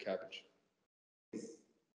the red cabbage?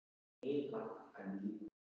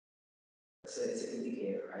 So it's an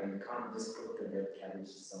indicator, right? You can't just cook the red cabbage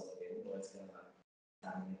itself again, or it's gonna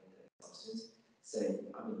contaminate the substance. So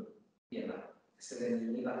I mean, yeah, so then you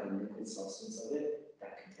need like a liquid substance of it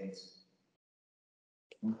that contains.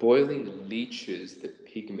 Boiling leaches the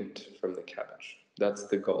pigment from the cabbage. That's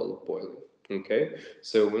the goal of boiling. Okay?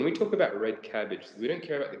 So when we talk about red cabbage, we don't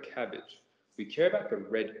care about the cabbage. We care about the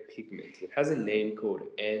red pigment. It has a name called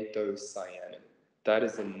anthocyanin. That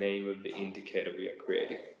is the name of the indicator we are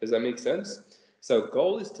creating. Does that make sense? So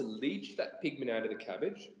goal is to leach that pigment out of the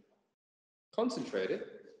cabbage, concentrate it,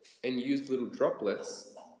 and use little droplets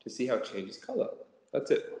to see how it changes color.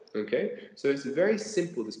 That's it. Okay? So it's very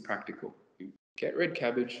simple, this practical. You get red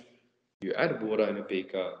cabbage, you add water in a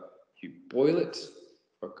beaker, you boil it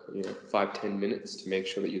for 5-10 minutes to make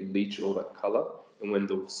sure that you leach all that color. And when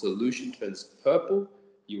the solution turns purple,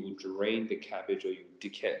 you will drain the cabbage or you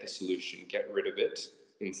decant the solution, get rid of it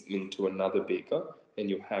into another beaker, and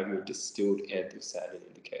you'll have your distilled anthocyanin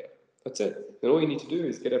indicator. That's it. Then all you need to do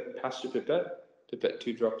is get a pasture pipette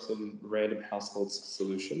 2 drops in random household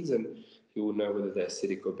solutions, and you will know whether they're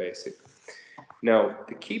acidic or basic. Now,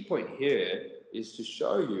 the key point here is to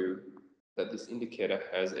show you that this indicator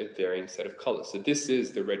has a varying set of colors. So this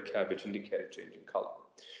is the red cabbage indicator changing color.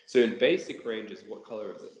 So in basic ranges, what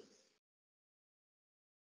color is it?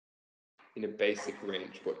 In a basic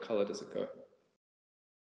range, what color does it go?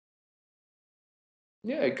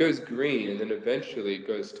 Yeah, it goes green and then eventually it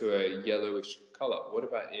goes to a yellowish color. What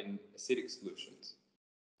about in acidic solutions?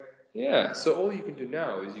 Yeah, so all you can do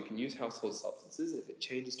now is you can use household substances. If it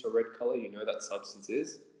changes to a red color, you know that substance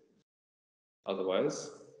is.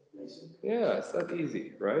 Otherwise, yeah, it's that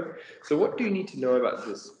easy, right? So what do you need to know about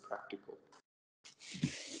this practical?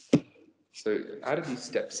 So out of these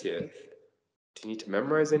steps here, do you need to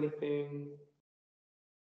memorize anything?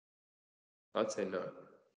 I'd say no.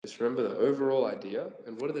 Just remember the overall idea,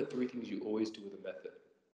 and what are the 3 things you always do with a method?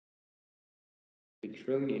 Been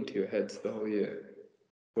drilling it into your heads the whole year.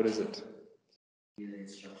 What is it?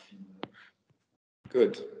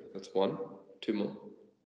 Good. That's 1. 2 more.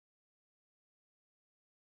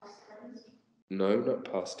 No, not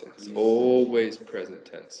past tense. Always present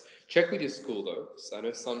tense. Check with your school though. So I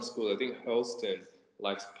know some schools, I think Hurlston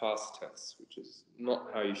likes past tense, which is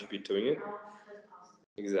not how you should be doing it.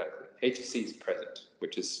 Exactly. HSC is present,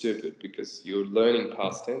 which is stupid because you're learning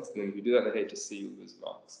past tense, and then if you do that in the HSC, you lose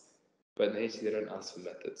marks. But in the HSC, they don't ask for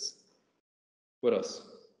methods. What else?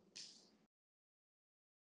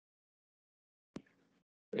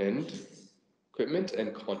 And equipment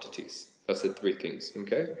and quantities. That's the 3 things,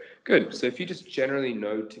 okay? Good. So if you just generally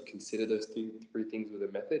know to consider those 3 things with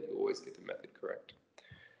a method, you always get the method correct.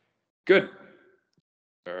 Good.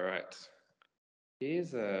 All right.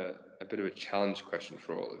 Here's a bit of a challenge question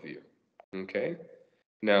for all of you, okay?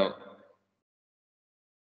 Now,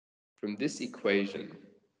 from this equation,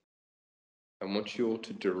 I want you all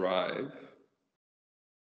to derive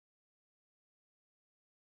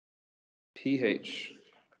pH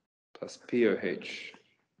plus POH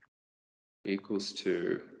equals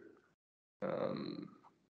to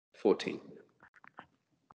 14.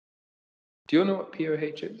 Do you all know what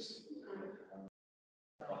POH is?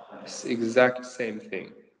 It's the exact same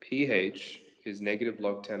thing. pH is negative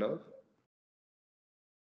log 10 of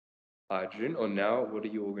hydrogen, or now what are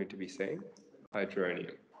you all going to be saying?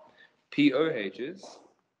 Hydronium. POH is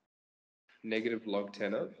negative log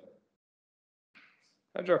 10 of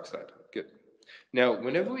hydroxide. Good. Now,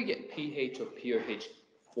 whenever we get pH or POH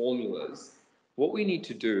formulas, what we need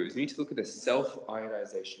to do is we need to look at the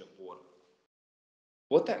self-ionization of water.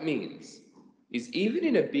 What that means is even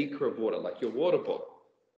in a beaker of water, like your water bottle,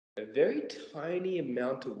 a very tiny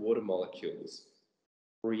amount of water molecules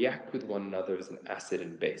react with one another as an acid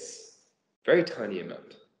and base. Very tiny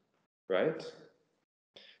amount, right?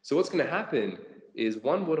 So what's going to happen is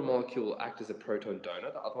one water molecule will act as a proton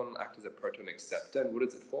donor, the other one will act as a proton acceptor, and what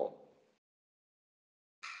does it form?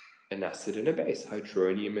 An acid and a base,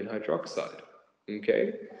 hydronium and hydroxide,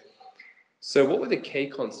 okay? So what would the K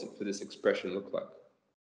constant for this expression look like?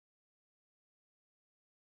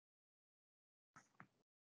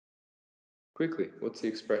 Quickly, what's the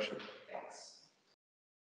expression?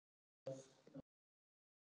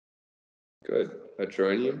 Good.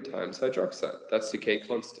 Hydronium times hydroxide. That's the K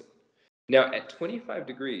constant. Now, at 25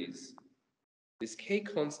 degrees, this K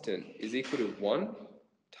constant is equal to 1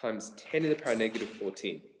 times 10 to the power negative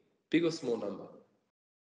 14. Big or small number?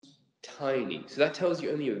 Tiny. So that tells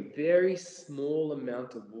you only a very small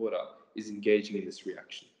amount of water is engaging in this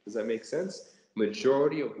reaction. Does that make sense?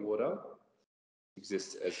 Majority of water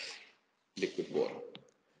exists as liquid water.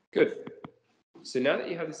 Good. So now that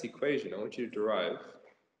you have this equation, I want you to derive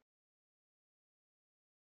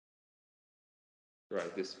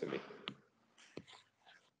this for me.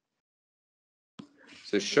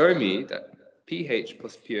 So show me that pH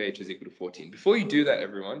plus pOH is equal to 14. Before you do that,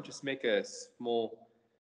 everyone, just make a small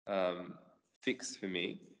fix for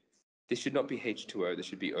me. This should not be H2O, this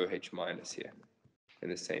should be OH minus here,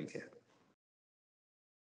 and the same here.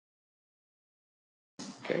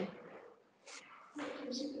 Okay?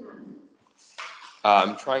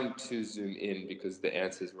 I'm trying to zoom in because the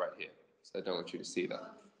answer is right here, so I don't want you to see that.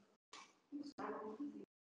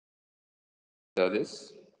 So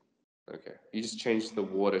this? Okay, you just change the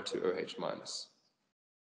water to OH minus.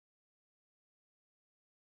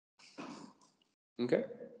 Okay,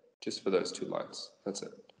 just for those two lines, that's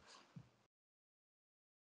it.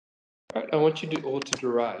 All right, I want you to all to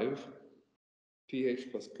derive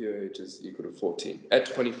pH plus pOH is equal to 14 at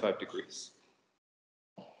 25 degrees.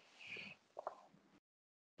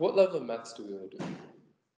 What level of maths do we all do? Does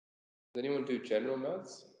anyone do general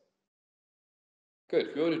maths? Good,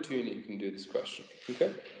 if you all do 2 unit, you can do this question,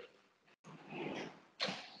 okay?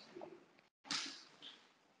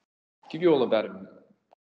 Give you all about a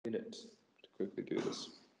minute to quickly do this.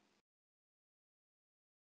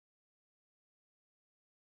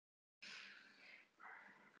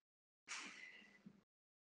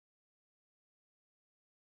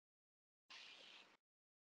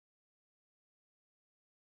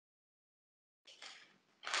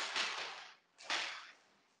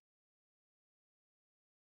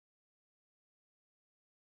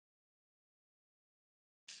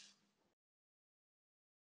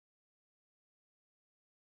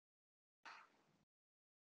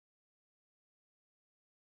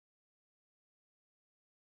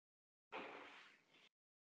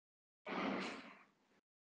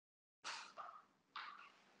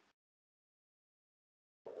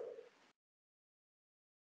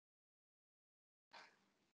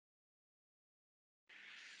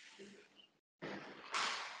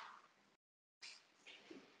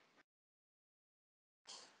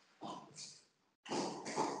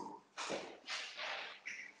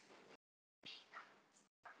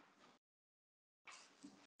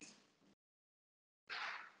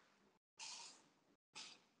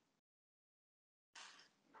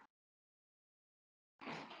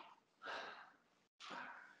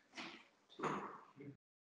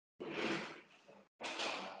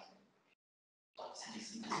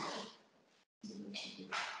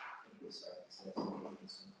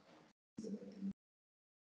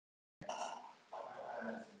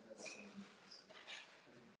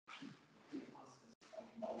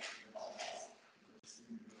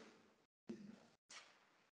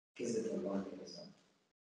 Is it the one that is on?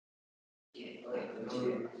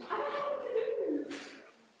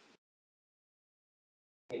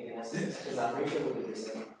 Because I'm pretty sure we'll do this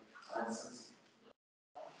one.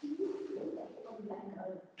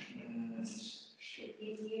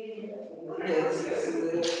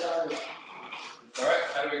 Alright,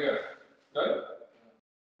 how do we go? Go?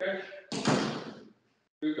 Okay.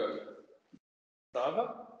 Who goes? Sava?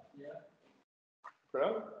 Yeah.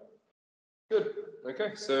 Pranav? Good.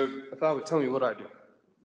 Okay, so Atharva, tell me what I do.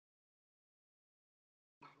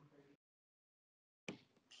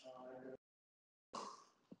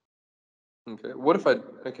 Okay, what if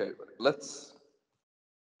okay,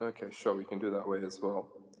 sure, we can do that way as well.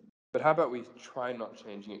 But how about we try not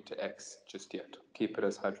changing it to X just yet? Keep it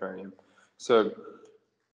as hydronium. So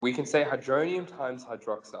we can say hydronium times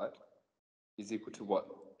hydroxide is equal to what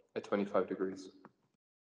at 25 degrees?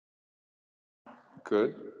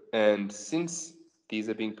 Good. And since these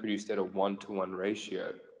are being produced at a 1-to-1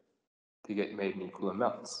 ratio, they get made in equal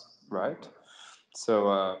amounts, right?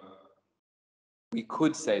 So we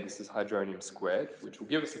could say this is hydronium squared, which will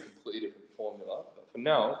give us a completely different formula. But for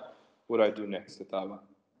now, what do I do next, Atharva?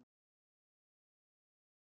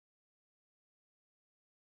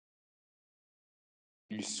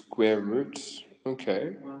 You square roots.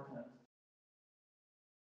 Okay.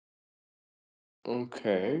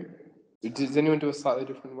 Okay. Does anyone do a slightly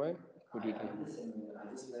different way? What do you do? I did the same thing.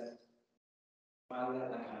 I just left. If I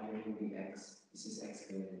let like hydrogen be X, this is X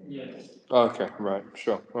squared. Yeah. Okay, right,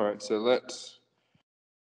 sure. All right, so let's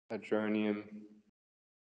hydronium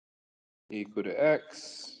equal to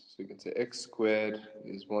X. So we can say X squared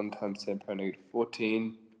is 1 times 10 power negative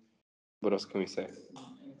 14. What else can we say?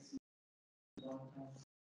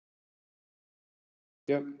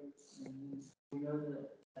 Yep. We know that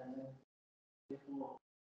before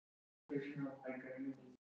friction of hydrogen is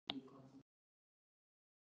equal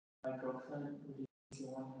to hydroxide, which is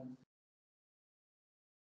 1 times.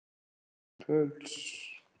 Good.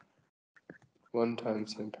 1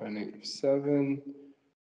 times 10 power negative 7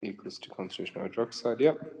 equals to concentration of hydroxide.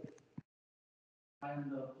 Yep.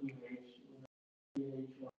 And the pH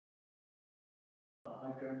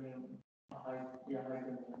hydronium,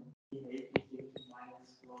 hydronium pH is equal to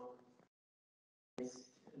minus 4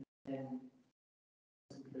 and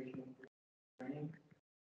concentration of hydronium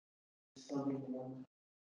is solving 1.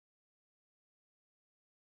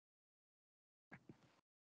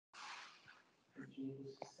 Which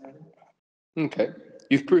equals to 7. Okay.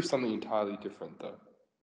 You've proved something entirely different, though.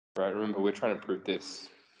 Right? Remember, we're trying to prove this.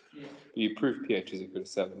 Yeah. You proved pH is equal to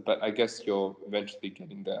 7, but I guess you're eventually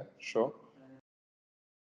getting there. Sure.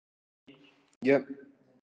 Yep.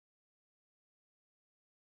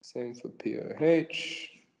 Same for POH.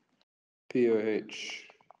 POH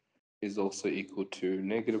is also equal to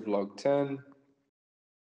negative log 10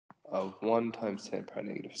 of 1 times 10 power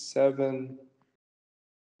negative 7,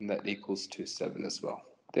 and that equals to 7 as well.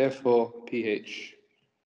 Therefore, pH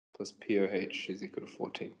plus POH is equal to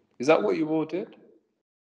 14. Is that what you all did?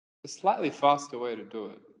 A slightly faster way to do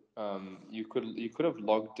it. You could have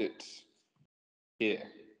logged it here,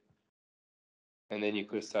 and then you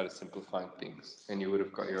could have started simplifying things, and you would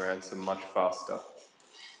have got your answer much faster.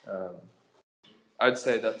 I'd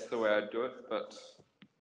say that's the way I'd do it, but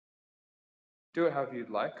do it however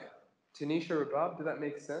you'd like. Tanisha Rabab, did that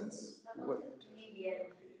make sense? What?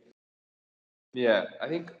 Yeah, I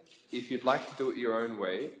think if you'd like to do it your own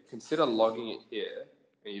way, consider logging it here,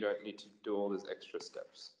 and you don't need to do all these extra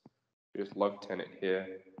steps. You just log 10 it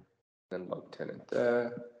here, then log 10 it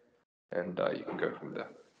there, and you can go from there.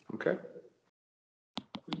 Okay?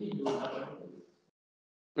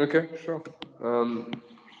 Okay, sure.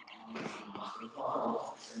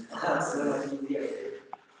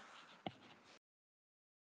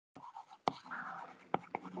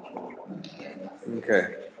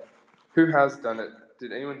 Okay. Who has done it?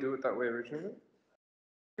 Did anyone do it that way originally?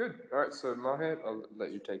 Good. All right, so Maher, I'll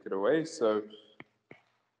let you take it away. So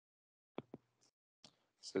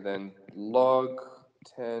then log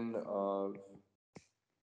 10 of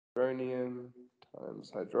hydronium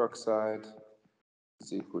times hydroxide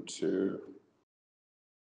is equal to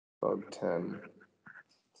log 10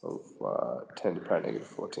 of 10 to the power negative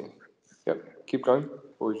 14. Yep, keep going.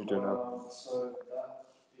 What would you do now? So that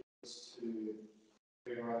is to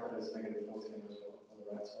figure out that it's negative 14 as well on the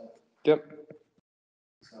right side. Yep.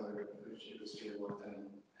 So which equals to log 10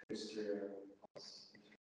 H3 plus.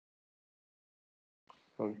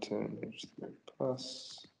 Log 10 H3 plus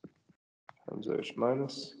times H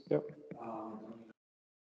minus. Yep.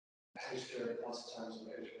 H3 plus times of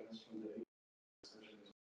H minus from the expression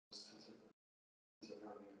is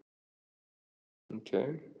Okay.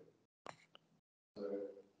 so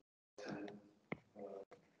 10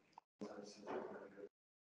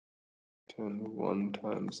 10 1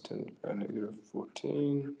 times 10 to the power negative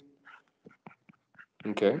 14.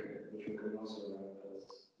 Okay. which we could also write as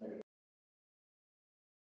negative.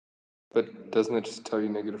 But doesn't it just tell you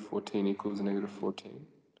negative 14 equals negative 14?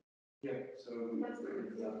 Yeah, so we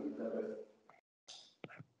proved that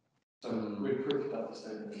we proved that the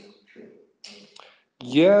statement is true.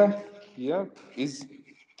 Yeah.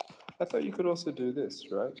 I thought you could also do this,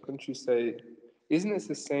 right? Couldn't you say, isn't it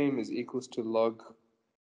the same as equals to log?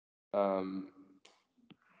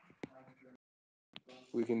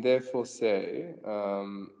 We can therefore say,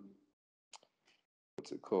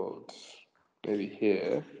 what's it called? Maybe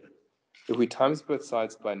here. If we times both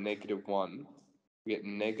sides by negative 1, we get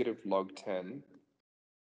negative log 10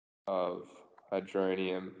 of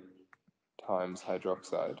hydronium times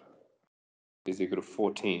hydroxide is equal to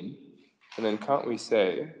 14. And then can't we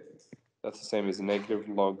say that's the same as negative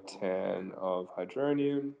log 10 of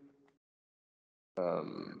hydronium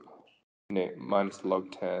minus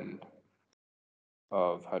log 10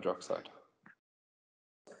 of hydroxide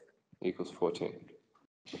equals 14.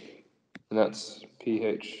 And that's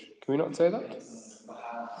pH. Can we not say that?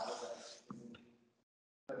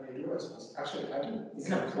 Actually, I didn't. It's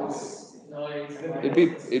not plus. No, it's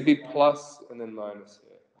It'd be plus and then minus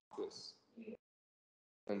here. This.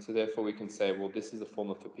 And so therefore we can say, well, this is a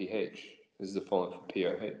formula for pH. This is a formula for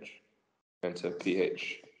POH. And so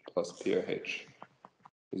pH plus POH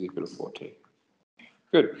is equal to 14.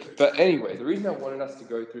 Good. But anyway, the reason I wanted us to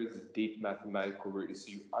go through this deep mathematical route is so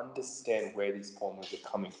you understand where these formulas are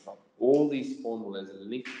coming from. All these formulas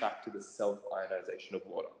link back to the self-ionization of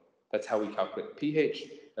water. That's how we calculate pH.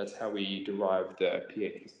 That's how we derive the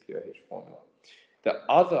pH plus POH formula. The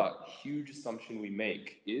other huge assumption we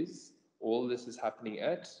make is all this is happening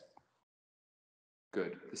at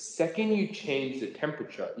good. The second you change the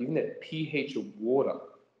temperature, even the pH of water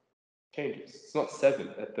changes. It's not 7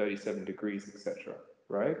 at 37 degrees, etc.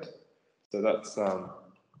 Right? So that's,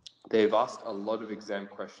 they've asked a lot of exam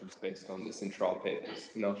questions based on this in trial papers,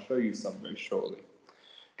 and I'll show you some very shortly.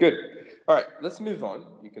 Good. All right, let's move on.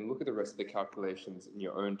 You can look at the rest of the calculations in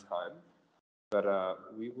your own time, but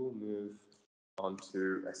we will move on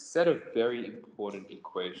to a set of very important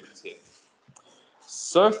equations here.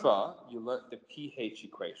 So far, you learnt the pH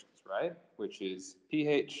equations, right? Which is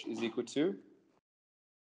pH is equal to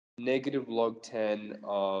negative log 10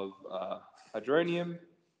 of hydronium.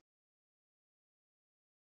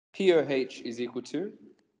 POH is equal to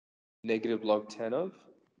negative log 10 of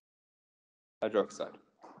hydroxide.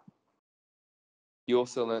 You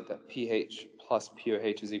also learnt that pH plus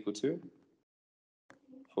POH is equal to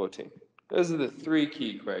 14. Those are the three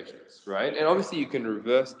key equations, right? And obviously you can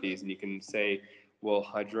reverse these and you can say, well,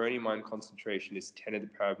 hydronium ion concentration is 10 to the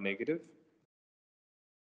power of negative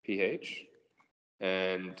pH,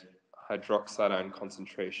 and hydroxide ion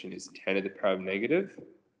concentration is 10 to the power of negative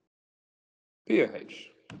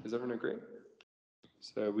pOH. Does everyone agree?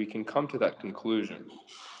 So we can come to that conclusion.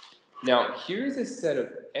 Now, here's a set of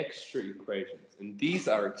extra equations, and these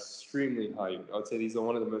are extremely high. I would say these are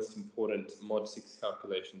one of the most important Mod 6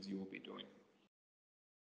 calculations you will be doing.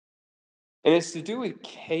 And it's to do with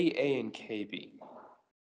Ka and Kb.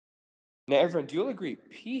 Now, everyone, do you all agree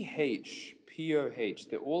pH, POH,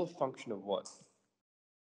 they're all a function of what?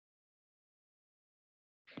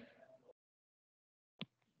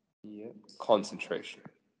 Yeah, concentration.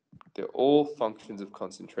 They're all functions of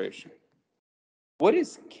concentration. What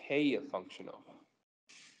is K a function of?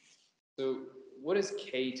 So, what does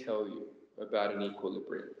K tell you about an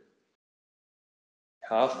equilibrium?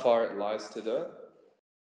 How far it lies to the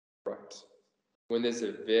right. When there's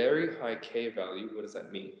a very high K value, what does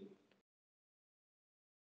that mean?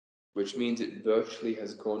 Which means it virtually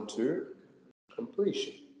has gone to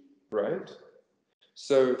completion, right?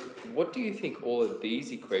 So what do you think all of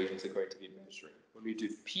these equations are going to be measuring? When we do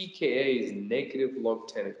pKa is negative log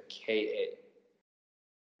 10 of Ka.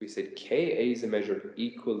 We said Ka is a measure of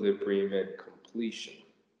equilibrium and completion.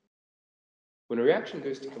 When a reaction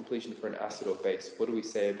goes to completion for an acid or base, what do we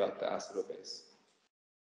say about the acid or base?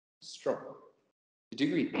 Strong. To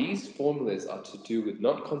degree, these formulas are to do with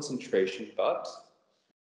not concentration, but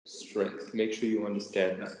strength. Make sure you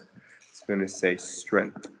understand that. It's going to say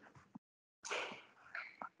strength.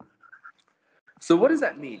 So what does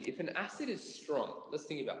that mean? If an acid is strong, let's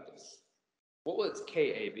think about this. What will its Ka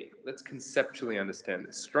be? Let's conceptually understand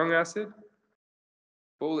this. Strong acid,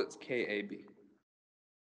 what will its Ka be?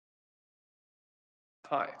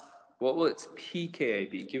 High. What will its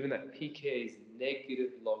pKa be, given that pKa is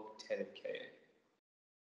negative log 10 of Ka?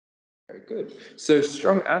 Very good. So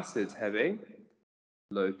strong acids have a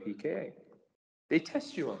low pKa. They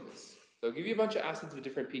test you on this. They'll give you a bunch of acids with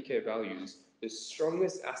different pKa values. The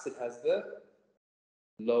strongest acid has the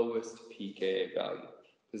lowest pKa value.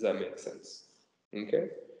 Does that make sense? Okay,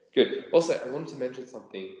 good. Also, I wanted to mention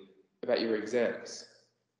something about your exams,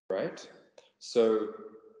 right? So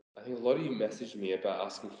I think a lot of you messaged me about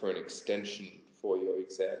asking for an extension for your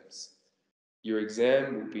exams. Your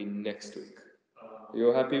exam will be next week. Are you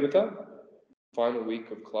all happy with that? Final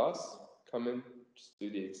week of class, come in, just do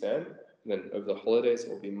the exam, and then over the holidays it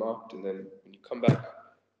will be marked, and then when you come back,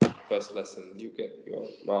 first lesson, you get your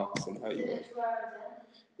marks and how you went.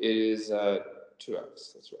 It is 2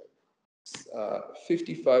 hours, that's right.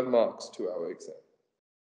 55 marks, 2-hour exam.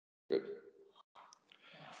 Good.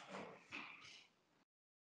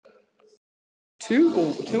 2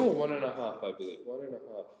 or 1.5, I believe.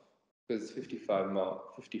 1.5. Because 55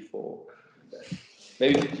 marks, 54.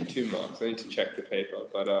 Maybe 52 marks. I need to check the paper.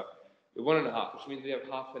 But 1.5, which means we have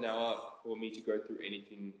half an hour for me to go through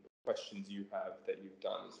anything, questions you have that you've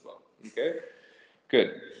done as well. Okay?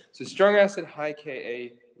 Good. So strong acid, high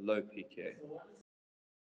Ka, low pKa.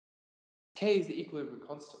 K is the equilibrium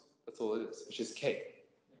constant. That's all it is, which is K,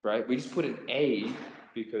 right? We just put an A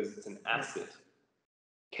because it's an acid.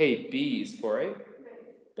 Kb is for a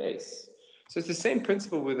base. So it's the same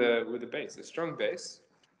principle with a base. A strong base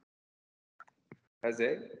has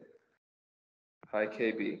a high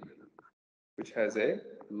Kb, which has a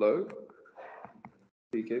low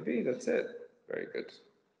pKb. That's it. Very good.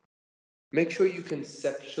 Make sure you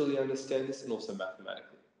conceptually understand this and also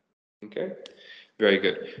mathematically. Okay? Very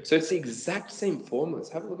good. So it's the exact same formulas.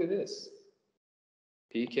 Have a look at this.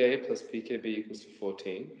 pK plus pKb equals to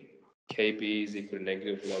 14. Kb is equal to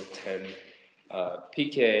negative log 10.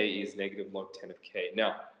 pK is negative log 10 of K.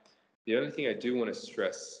 Now, the only thing I do want to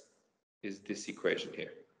stress is this equation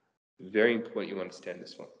here. Very important you understand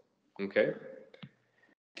this one. Okay?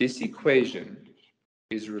 This equation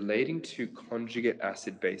is relating to conjugate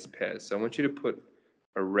acid-base pairs. So I want you to put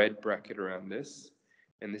a red bracket around this,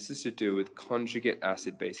 and this is to do with conjugate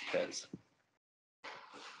acid-base pairs.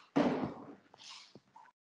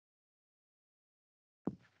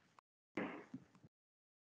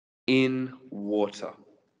 In water.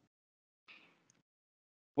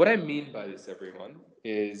 What I mean by this, everyone,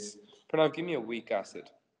 is, Pranav, give me a weak acid.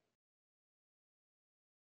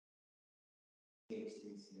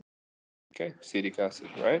 Okay, acetic acid,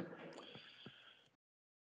 right?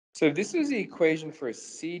 So this is the equation for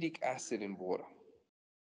acetic acid in water.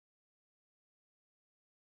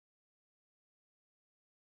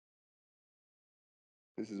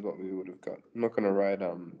 This is what we would have got. I'm not going to write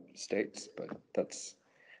states, but that's...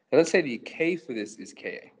 And let's say the K for this is Ka,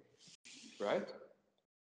 right?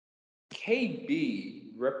 Kb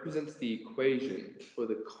represents the equation for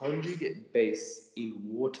the conjugate base in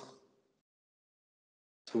water.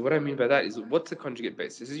 So what I mean by that is, what's the conjugate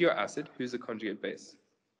base? This is your acid. Who's the conjugate base?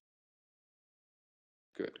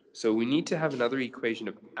 Good. So we need to have another equation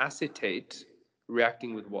of acetate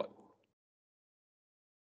reacting with what?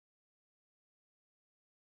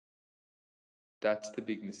 That's the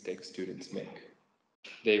big mistake students make.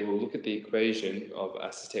 They will look at the equation of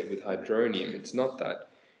acetate with hydronium. It's not that.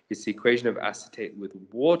 It's the equation of acetate with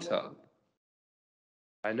water.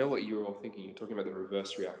 I know what you're all thinking. You're talking about the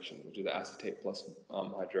reverse reaction, which is the acetate plus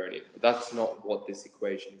hydronium. But that's not what this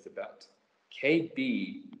equation is about.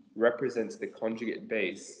 Kb represents the conjugate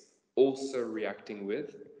base also reacting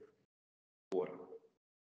with water.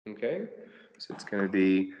 Okay? So it's going to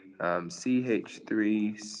be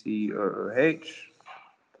CH3COOH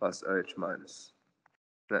plus OH minus.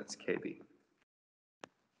 That's Kb.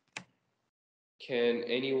 Can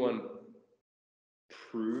anyone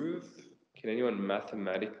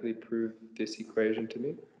mathematically prove this equation to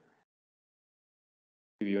me? I'll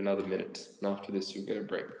give you another minute, and after this you'll get a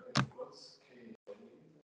break.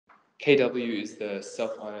 Kw is the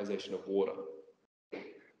self-ionization of water,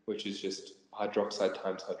 which is just hydroxide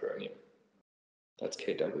times hydronium. That's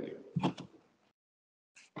Kw.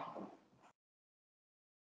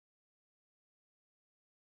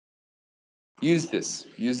 Use this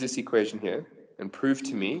equation here, and prove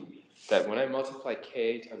to me that when I multiply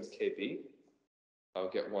Ka times Kb, I'll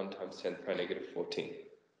get 1 times 10 to the power negative 14.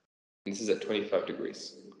 And this is at 25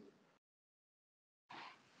 degrees.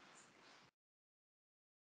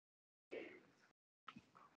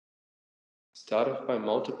 Start off by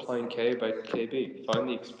multiplying Ka by Kb. Find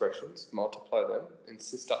the expressions, multiply them, and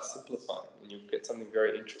start simplifying, and you'll get something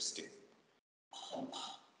very interesting.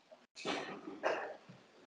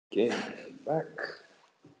 Again, back.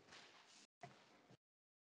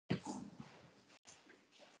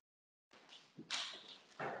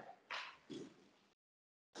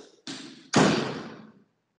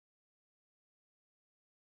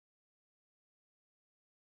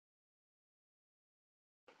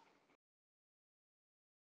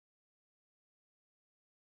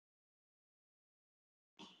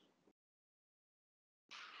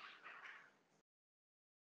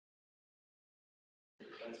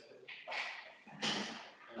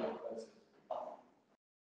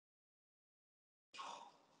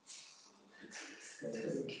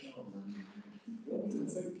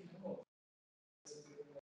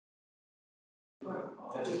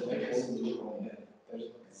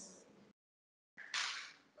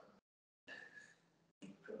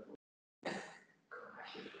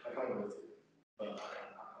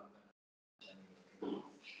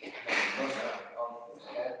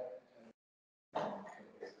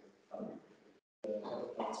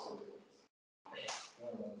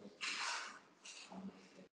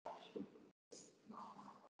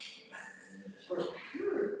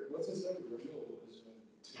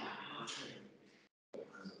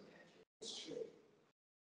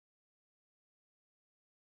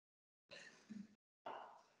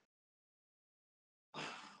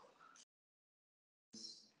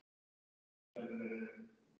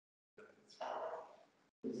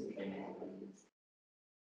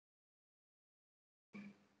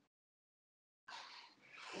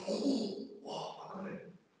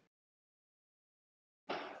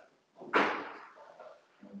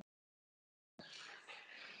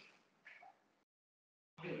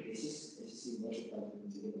 multiply them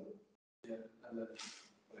together. Yeah, and then,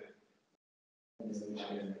 And there's no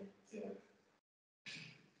chain. yeah.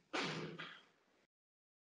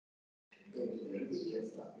 Go to the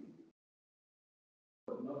easiest stuff.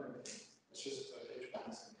 But not everything. It's just a H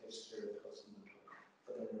mass and H2 plus one.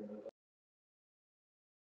 But then remember.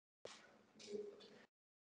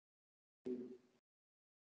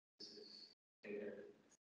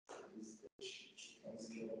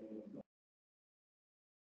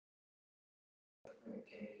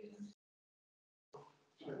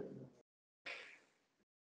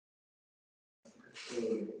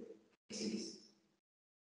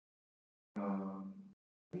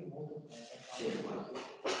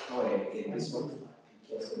 Oh, yeah, this one.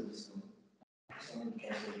 Cancel this one. This one,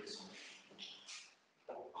 cancel this one.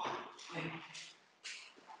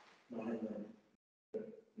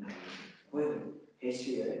 Well,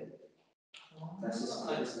 H3O. That's just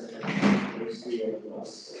H3O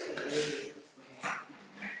plus.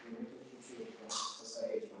 That's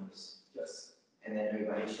like H minus. Yes. And then O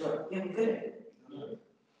by H2O. Yeah, we good.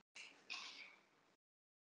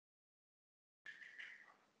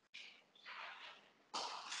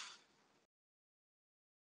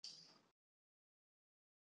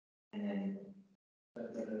 And then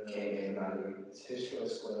K value. It's H2O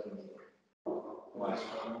squared. Why?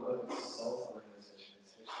 Remember, self-organization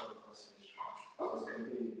is H2O plus H2O. So it's going to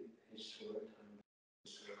be H2O times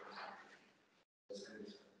H2O plus H2O. That's going to be.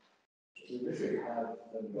 So we literally have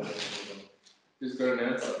the value. Who's got an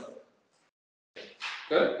answer?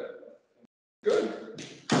 Good? Good.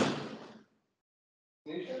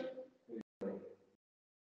 Nisha?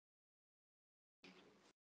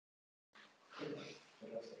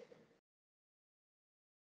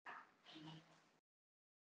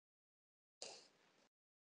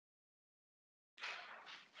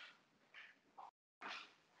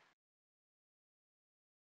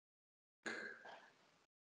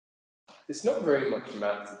 It's not very much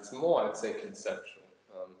maths, it's more, I'd say, conceptual.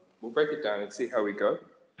 We'll break it down and see how we go.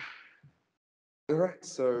 Alright,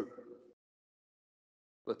 so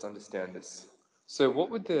let's understand this. So what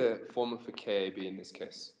would the formula for Ka be in this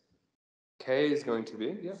case? K is going to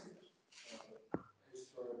be, yeah?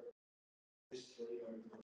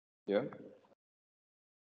 Yeah?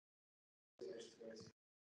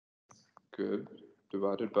 Good.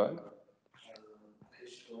 Divided by?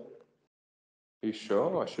 Are you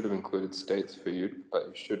sure? I should have included states for you, but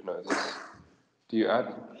you should know this. Do you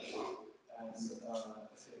add?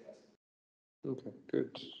 Okay,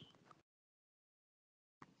 good.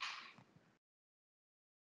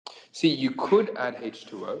 See, you could add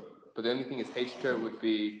H2O, but the only thing is H2O would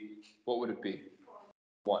be, what would it be?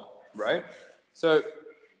 1, right? So,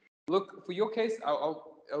 look, for your case,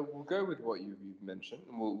 we'll go with what you've mentioned,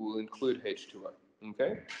 and we'll include H2O,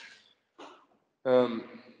 okay?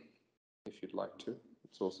 If you'd like to,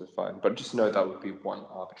 it's also fine, but just know that would be 1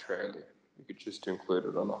 arbitrarily. You could choose to include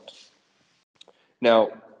it or not.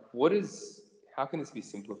 Now, how can this be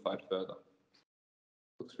simplified further?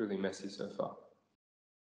 Looks really messy so far.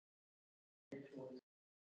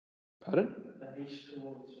 Pardon?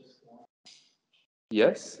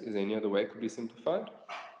 Yes, is there any other way it could be simplified?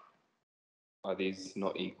 Are these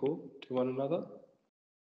not equal to one another?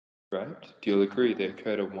 Right? Do you agree they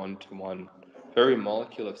occur to 1-to-1? For every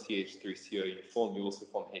molecule of CH3CO you form, you also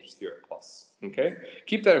form H3O+. Okay?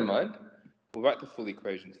 Keep that in mind. We'll write the full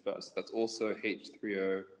equations first. That's also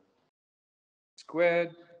H3O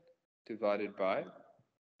squared divided by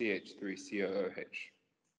CH3COOH.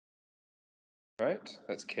 Right?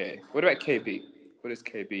 That's K. What about KB? What is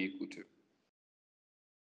KB equal to?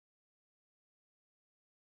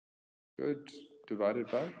 Good. Divided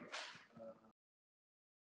by?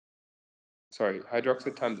 Sorry,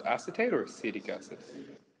 hydroxide times acetate or acetic acid?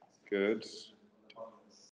 Good.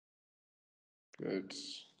 Good.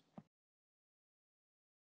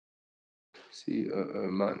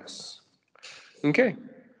 COO minus. Okay.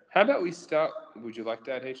 How about we start? Would you like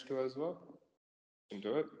to add H2O as well? You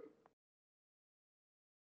can do it.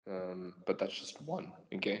 But that's just 1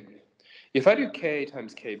 again. If I do K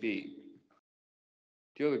times KB, do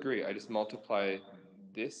you all agree? I just multiply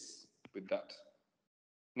this with that.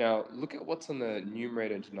 Now, look at what's on the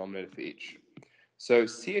numerator and denominator for each. So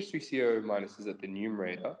CH3CO minus is at the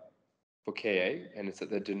numerator for Ka, and it's at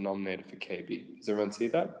the denominator for Kb. Does everyone see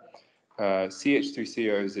that?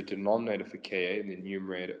 CH3CO is the denominator for Ka and the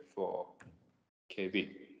numerator for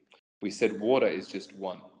Kb. We said water is just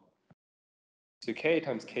 1. So Ka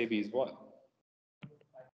times Kb is what?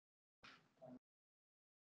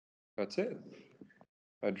 That's it.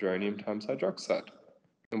 Hydronium times hydroxide.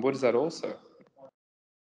 And what is that also?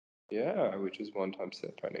 Yeah, which is 1 times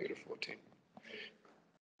 10 to the negative 14.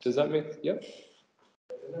 Does that make, yep?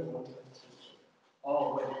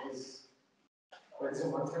 Oh, wait, is it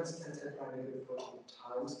 1 times 10 to the power negative 14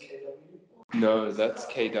 times kW? No, that's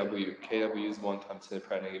kW. kW is 1 times 10 to the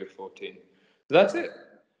power negative 14. So that's it.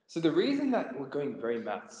 So the reason that we're going very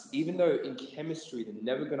maths, even though in chemistry they're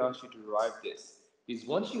never going to ask you to derive this, is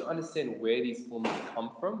once you understand where these formulas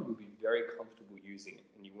come from, you'll be very comfortable using it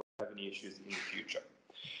and you won't have any issues in the future.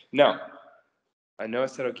 Now, I know I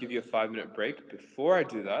said I'll give you a 5-minute break. Before I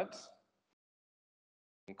do that,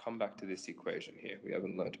 we'll come back to this equation here. We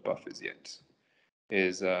haven't learned buffers yet.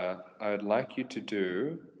 I'd like you to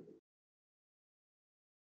do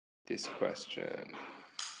this question.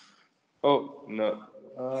 Oh, no.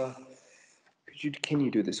 Can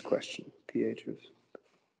you do this question? pH of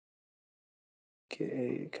Ka,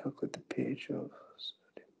 calculate the pH of.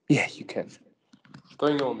 Yeah, you can.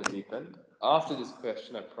 Throwing you on the deep end. After this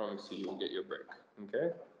question, I promise you'll get your break.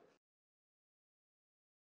 Okay?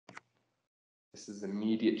 This is an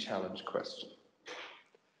immediate challenge question.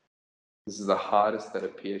 This is the hardest that a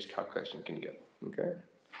pH calculation can get. Okay?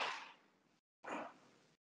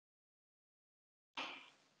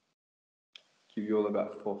 Give you all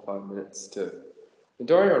about 4 or 5 minutes to. And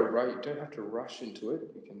don't worry, you don't have to rush into it.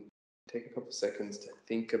 You can take a couple seconds to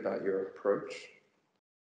think about your approach.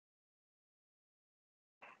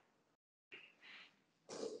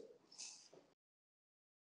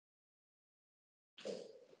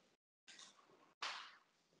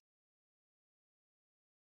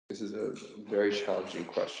 This is a very challenging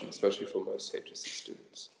question, especially for most HSC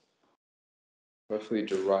students. Hopefully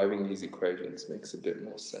deriving these equations makes a bit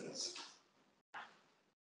more sense.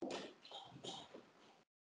 I'm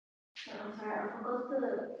sorry, I forgot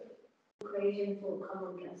the equation for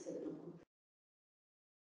carbonic acid.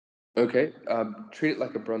 Okay, treat it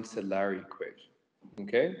like a Bronsted-Lowry equation.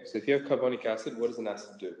 Okay, so if you have carbonic acid, what does an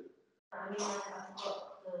acid do? I mean, like, I forgot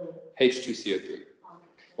the H2CO3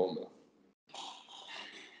 formula.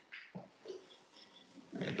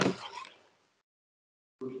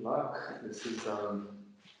 Good luck. This is,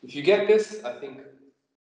 if you get this, I think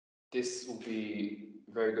this will be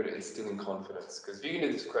very good at instilling confidence. Because if you can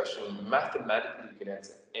do this question, mathematically you can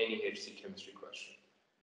answer any HSC chemistry question.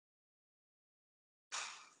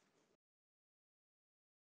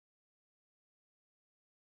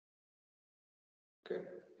 Okay,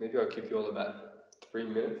 maybe I'll give you all about 3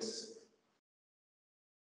 minutes.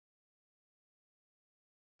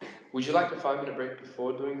 Would you like a 5-minute break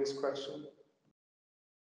before doing this question?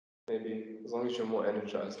 Maybe, as long as you're more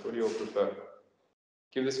energized. What do you all prefer?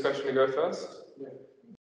 Give this question a go first? Yeah.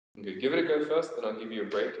 Okay, give it a go first, then I'll give you a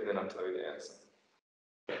break, and then I'll tell you the answer.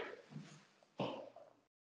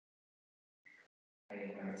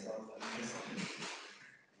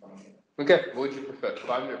 Okay, what would you prefer?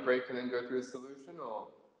 5-minute break and then go through a solution, or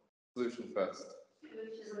solution first?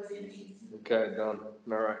 Okay, done.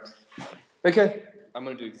 All right. Okay, I'm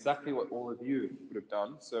going to do exactly what all of you would have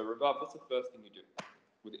done. So, Rabav, what's the first thing you do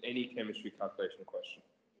with any chemistry calculation question?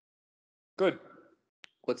 Good.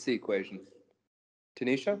 What's the equation?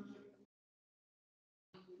 Tanisha?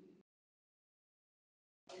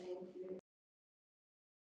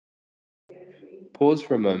 Pause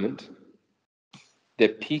for a moment. The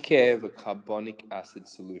pKa of a carbonic acid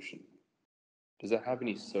solution. Does it have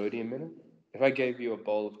any sodium in it? If I gave you a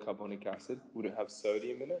bowl of carbonic acid, would it have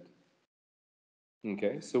sodium in it?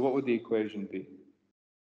 Okay, so what would the equation be?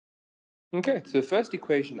 Okay, so the first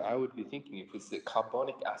equation I would be thinking if it's a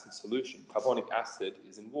carbonic acid solution. Carbonic acid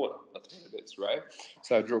is in water. That's what it is, right?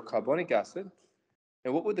 So I draw carbonic acid.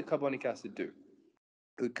 And what would the carbonic acid do?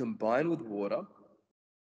 It would combine with water.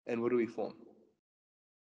 And what do we form?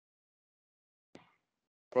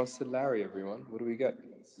 Bronsted-Lowry, everyone. What do we get?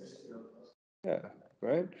 Yeah,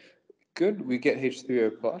 right? Good. We get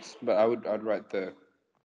H3O plus, but I'd write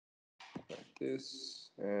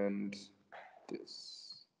this and this.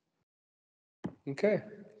 Okay,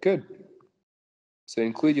 good. So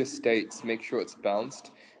include your states, make sure it's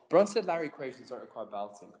balanced. Bronsted-Lowry equations don't require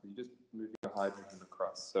balancing because you just move your hydrogen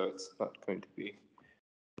across, so it's not going to be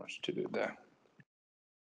much to do there.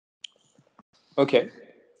 Okay,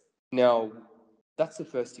 now that's the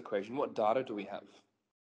first equation. What data do we have?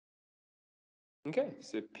 Okay,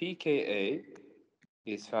 so pKa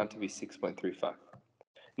is found to be 6.35.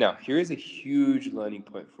 Now, here is a huge learning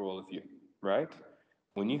point for all of you, right?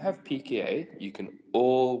 When you have pKa, you can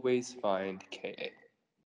always find Ka,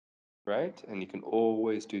 right? And you can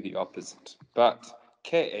always do the opposite. But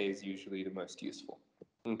Ka is usually the most useful.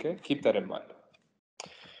 Okay, keep that in mind.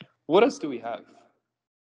 What else do we have?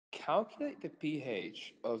 Calculate the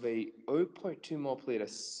pH of a 0.2 mole per liter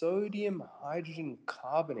sodium hydrogen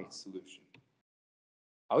carbonate solution.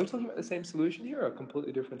 Are we talking about the same solution here or a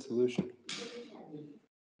completely different solution?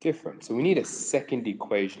 Different. So we need a second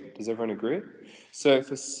equation. Does everyone agree? So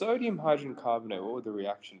for sodium hydrogen carbonate, what would the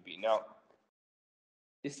reaction be? Now,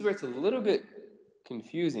 this is where it's a little bit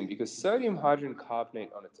confusing because sodium hydrogen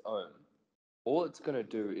carbonate on its own, all it's going to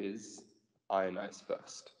do is ionize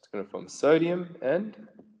first. It's going to form sodium and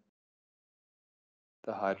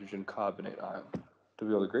the hydrogen carbonate ion. Do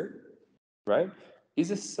we all agree? Right?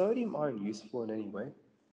 Is a sodium ion useful in any way?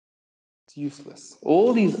 It's useless.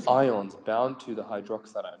 All these ions bound to the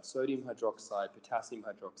hydroxide ion, sodium hydroxide, potassium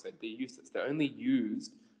hydroxide, they're useless. They're only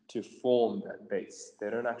used to form that base. They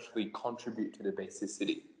don't actually contribute to the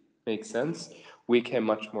basicity. Make sense? We care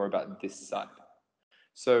much more about this side.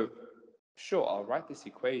 So, sure, I'll write this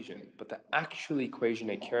equation, but the actual equation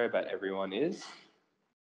I care about, everyone, is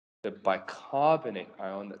the bicarbonate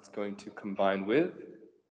ion that's going to combine with.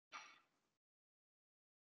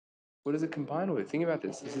 What does it combine with? Think about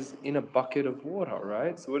this. This is in a bucket of water,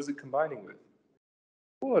 right? So what is it combining with?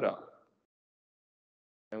 Water.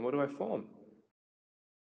 And what do I form?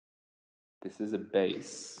 This is a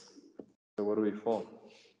base. So what do we form?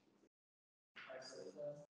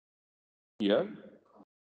 Yeah.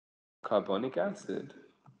 Carbonic acid.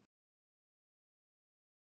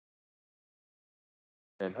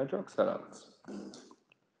 And hydroxide ions.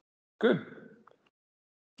 Good.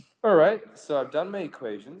 All right, so I've done my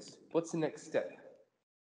equations. What's the next step?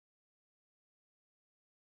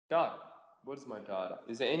 Data. What is my data?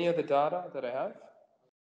 Is there any other data that I have?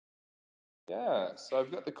 Yeah, so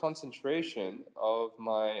I've got the concentration of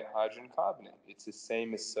my hydrogen carbonate. It's the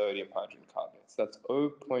same as sodium hydrogen carbonate. So that's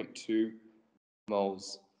 0.2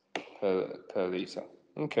 moles per liter.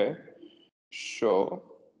 Okay, sure.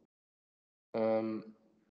 Do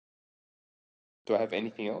I have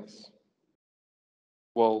anything else?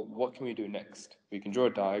 Well, what can we do next? We can draw a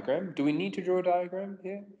diagram. Do we need to draw a diagram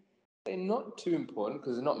here? They're not too important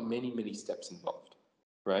because there are not many steps involved,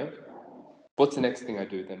 right? What's the next thing I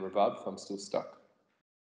do then, Rabab, if I'm still stuck?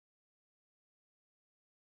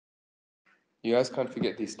 You guys can't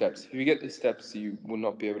forget these steps. If you get these steps, you will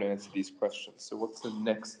not be able to answer these questions. So what's the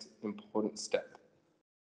next important step?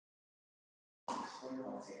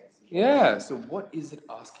 Yeah, so what is it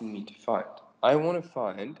asking me to find? I want to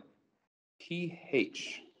find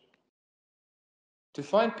pH. To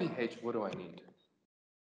find pH, what do I need?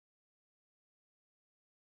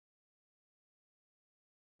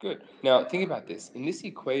 Good. Now, think about this. In this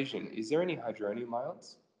equation, is there any hydronium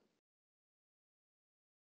ions?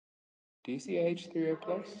 Do you see H3O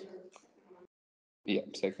plus? Yeah,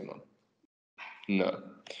 second one. No.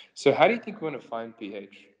 So how do you think we're going to find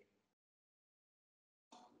pH?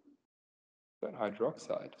 We've got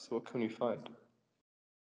hydroxide. So what can we find?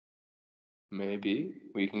 Maybe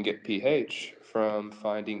we can get pH from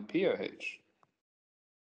finding POH.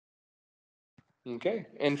 Okay,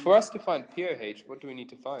 and for us to find POH, what do we need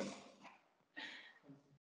to find?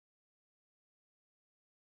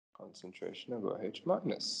 Concentration of OH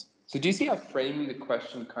minus. So do you see how framing the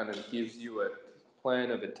question kind of gives you a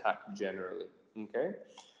plan of attack generally? Okay,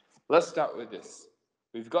 let's start with this.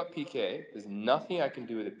 We've got pKa. There's nothing I can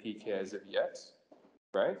do with the pKa as of yet,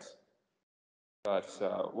 right?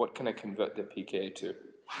 But what can I convert the pKa to?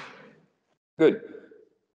 Good.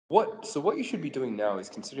 So what you should be doing now is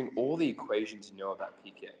considering all the equations you know about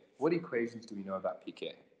pKa. What equations do we know about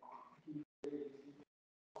pKa?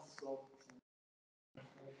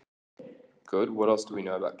 Good. What else do we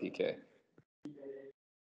know about pKa?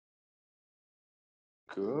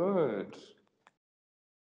 Good.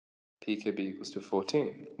 pKb equals to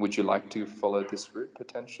 14. Would you like to follow this route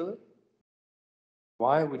potentially?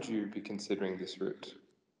 Why would you be considering this route?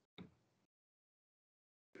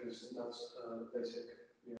 Because that's basic.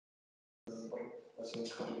 Yeah. That's not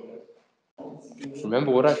complicated. Remember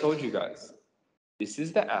what I told you guys. This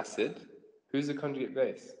is the acid. Who's the conjugate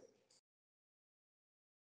base?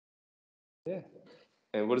 Yeah.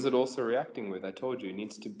 And what is it also reacting with? I told you it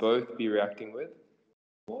needs to both be reacting with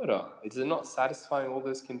water. Is it not satisfying all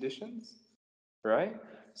those conditions? Right?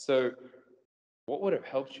 So what would have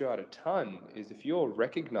helped you out a ton is if you all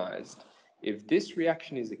recognized if this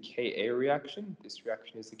reaction is a Ka reaction, this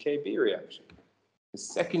reaction is a Kb reaction. The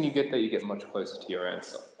second you get that, you get much closer to your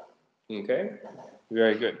answer. Okay?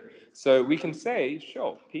 Very good. So we can say,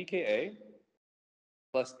 sure, pKa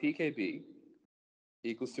plus pKb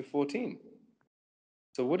equals to 14.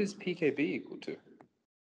 So what is pKb equal to?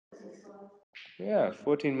 Yeah,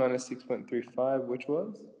 14 minus 6.35, which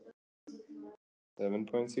was?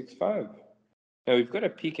 7.65. Now we've got a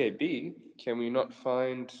pKb. Can we not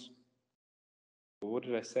find... What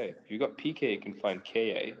did I say? If you've got pK, you can find Ka.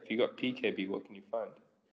 If you've got pKb, what can you find?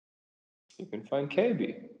 You can find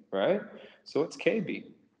Kb, right? So what's Kb?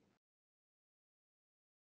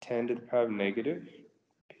 10 to the power of negative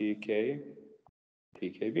pKb,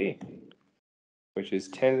 which is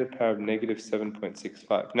 10 to the power of negative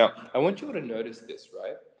 7.65. Now, I want you all to notice this,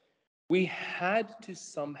 right? We had to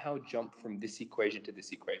somehow jump from this equation to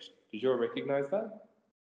this equation. Did you all recognize that?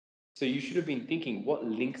 So you should have been thinking, what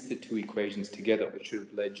links the two equations together, which should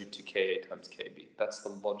have led you to Ka times Kb. That's the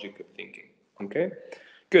logic of thinking, okay?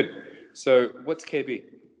 Good. So what's Kb?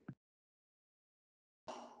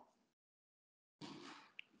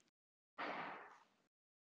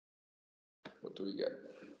 What do we get?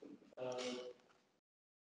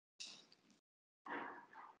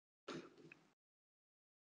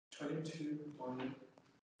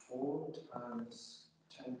 22.4 times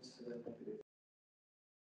 10 to the negative.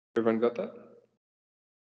 Everyone got that?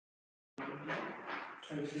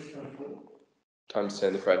 26.4. Times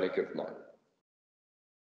 10 to the power of negative 9.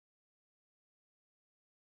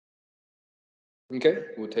 Okay,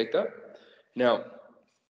 we'll take that. Now,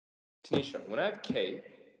 Tanisha, when I have K,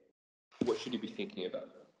 what should you be thinking about?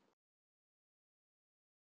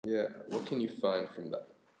 Yeah, what can you find from that?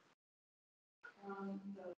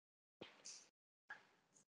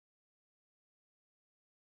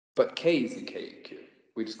 But K is a KQ.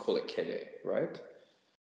 We just call it Ka, right?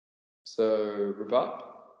 So, Rabat,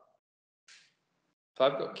 if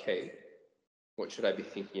I've got K, what should I be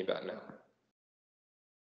thinking about now?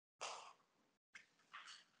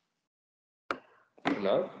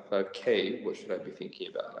 No, if I have K, what should I be thinking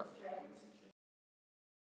about now?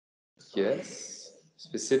 Yes.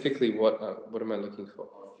 Specifically, what am I looking for?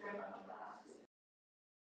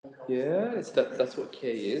 Yeah, that's what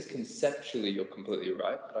K is. Conceptually, you're completely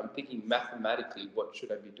right. But I'm thinking mathematically, what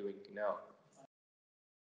should I be doing now?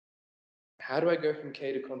 How do I go from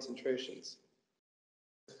K to concentrations?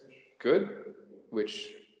 Good. Which,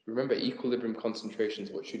 remember, equilibrium concentrations,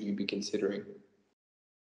 what should you be considering?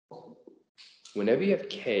 Whenever you have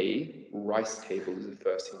K, Rice table is the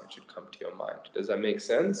first thing that should come to your mind. Does that make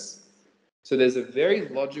sense? So there's a very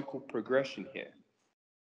logical progression here.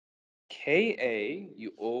 Ka,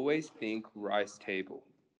 you always think Rice table.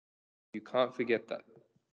 You can't forget that.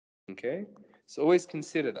 Okay? So always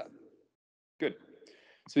consider that. Good.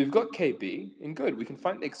 So we've got Kb, and good, we can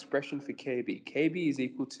find the expression for Kb. Kb is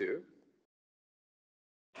equal to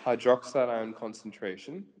hydroxide ion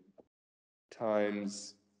concentration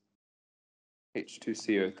times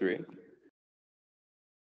H2CO3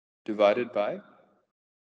 divided by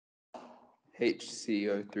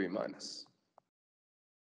HCO3 minus.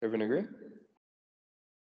 Everyone agree?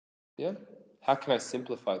 Yeah? How can I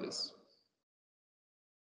simplify this?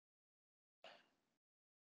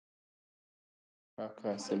 How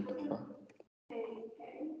can I simplify?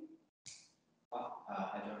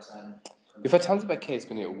 Hydroxide. If I times it by K, it's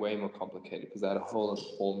going to get way more complicated because I add a whole other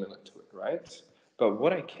formula to it, right? But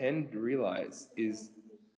what I can realize is,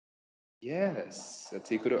 yes,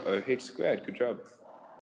 that's equal to OH squared. Good job.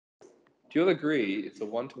 Do you all agree it's a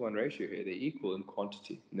 1-to-1 ratio here? They're equal in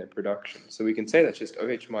quantity in their production. So we can say that's just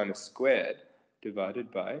OH minus squared divided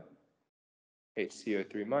by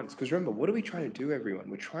HCO3 minus. Because remember, what are we trying to do, everyone?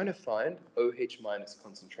 We're trying to find OH minus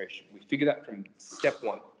concentration. We figure that from step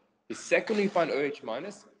 1. The second we find OH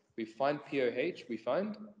minus, we find POH, we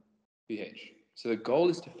find pH. So the goal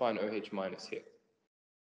is to find OH minus here.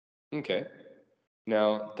 Okay.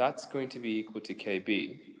 Now, that's going to be equal to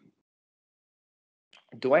Kb.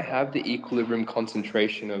 Do I have the equilibrium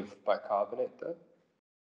concentration of bicarbonate though?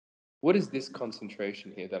 What is this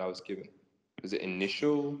concentration here that I was given? Is it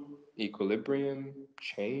initial, equilibrium,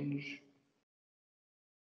 change?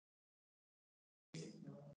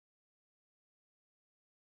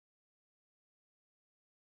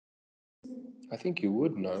 I think you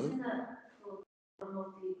would know.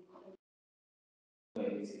 The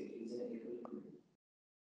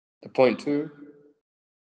point 2?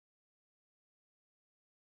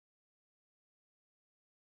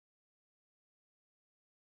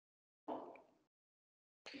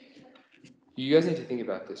 You guys need to think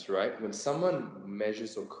about this, right? When someone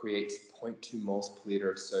measures or creates 0.2 moles per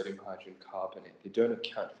liter of sodium hydrogen carbonate, they don't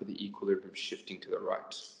account for the equilibrium shifting to the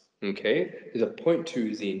right. Okay? Because a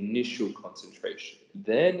 0.2 is the initial concentration.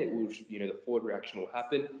 Then it will, the forward reaction will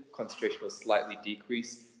happen, concentration will slightly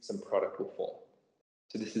decrease, some product will form.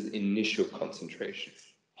 So this is initial concentration.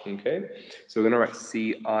 Okay? So we're going to write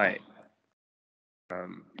CI.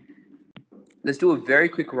 Let's do a very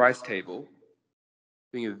quick Rice table.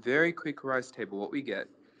 Doing a very quick Rice table, what we get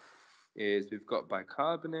is we've got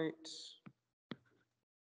bicarbonate.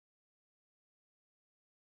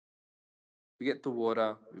 We get the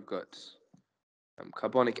water. We've got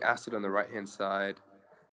carbonic acid on the right-hand side.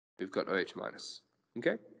 we've got OH minus.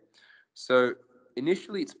 Okay? So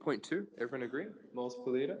initially it's 0.2, everyone agree? Moles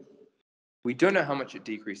per liter. We don't know how much it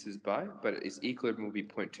decreases by, but its equilibrium will be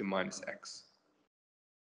 0.2 minus X.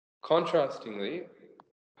 Contrastingly,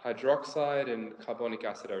 hydroxide and carbonic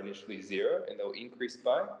acid are initially 0, and they'll increase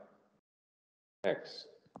by X.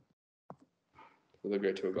 They'll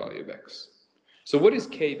go to a value of X. So what is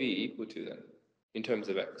Kb equal to then, in terms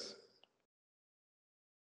of X?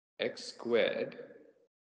 X squared,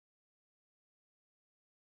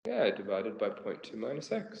 divided by 0.2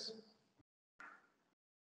 minus X.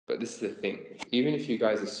 But this is the thing. Even if you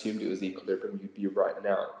guys assumed it was equilibrium, you'd be right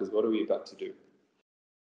now, because what are we about to do?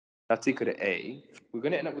 That's equal to A. We're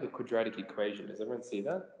going to end up with a quadratic equation. Does everyone see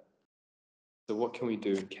that? So what can we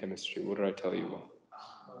do in chemistry? What did I tell you?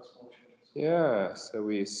 Yeah, so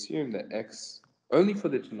we assume that X, only for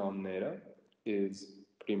the denominator, is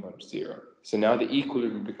pretty much 0. So now the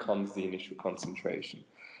equilibrium becomes the initial concentration.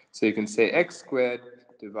 So you can say X squared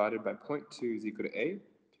divided by 0.2 is equal to A.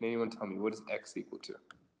 Can anyone tell me what is X equal to?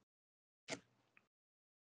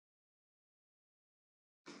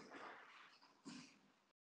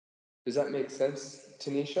 Does that make sense,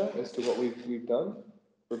 Tanisha, as to what we've done?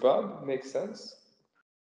 Rabab, makes sense?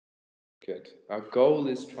 Good. Our goal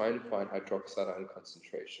is trying to find hydroxide ion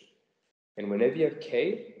concentration. And whenever you have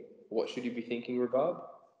K, what should you be thinking, Rabab?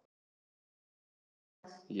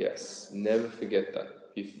 Yes, never forget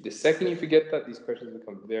that. The second you forget that, these questions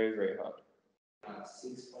become very, very hard.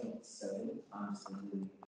 6.7 times 10.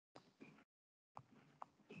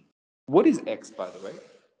 What is X, by the way?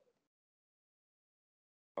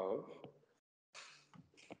 Of.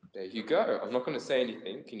 There you go. I'm not going to say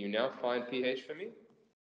anything. Can you now find pH for me?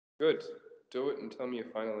 Good. Do it and tell me your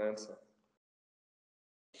final answer.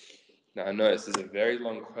 Now, I know this is a very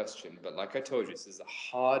long question, but like I told you, this is the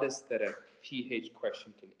hardest that a pH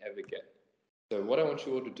question can ever get. So what I want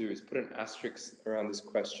you all to do is put an asterisk around this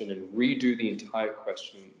question and redo the entire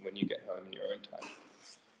question when you get home in your own time.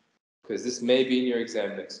 Because this may be in your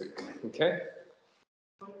exam next week, okay?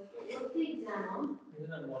 What's the exam on?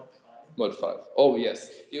 Mod 5. Oh, yes.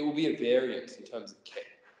 It will be a variant in terms of K,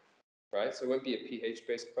 right? So it won't be a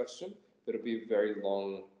pH-based question, but it'll be a very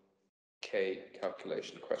long K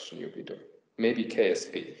calculation question you'll be doing. Maybe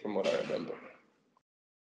KSP, from what I remember.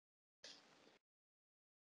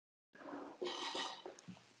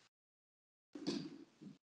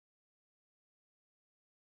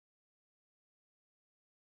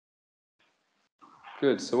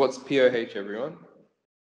 Good. So what's POH, everyone?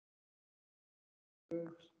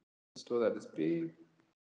 Store that as B.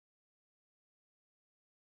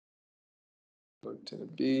 Plug to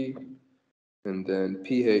B. And then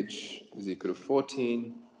pH is equal to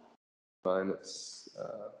 14 minus,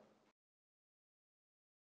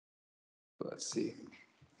 let's see,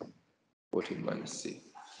 14 minus C.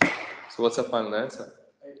 So what's our final answer?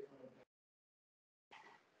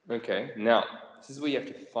 Okay, now, this is where you have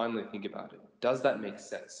to finally think about it. Does that make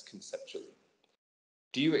sense conceptually?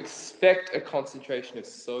 Do you expect a concentration of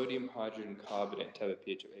sodium hydrogen carbonate to have a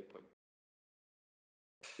pH of 8.2?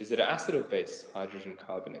 Is it an acid or base, hydrogen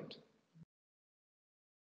carbonate?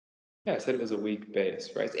 Yeah, I said it was a weak base,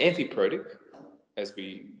 right? It's amphiprotic, as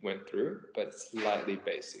we went through, but slightly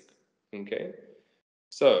basic, okay?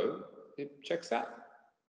 So, it checks out.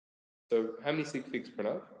 So, how many sig figs,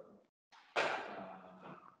 Pranav?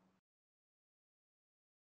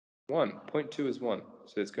 1. 0.2 is 1.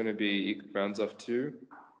 So, it's going to be, it rounds off to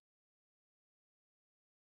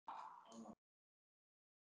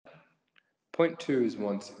 0.2 is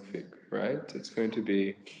 1 sig fig, right? It's going to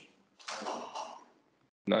be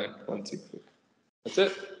 9, 1 sig fig. That's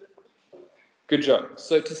it. Good job.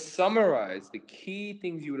 So to summarize, the key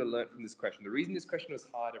things you would have learned from this question, the reason this question was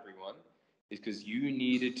hard, everyone, is because you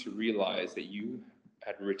needed to realize that you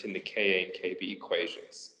had written the Ka and Kb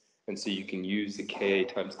equations. And so you can use the Ka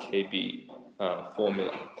times Kb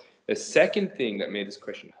formula. The second thing that made this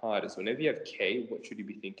question hard is whenever you have K, what should you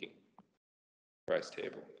be thinking? Price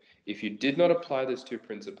table. If you did not apply those two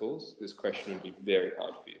principles, this question would be very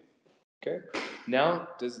hard for you. Okay? Now,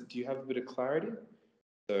 do you have a bit of clarity?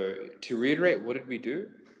 So to reiterate, what did we do?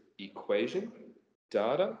 Equation,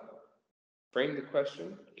 data, frame the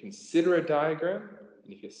question, consider a diagram,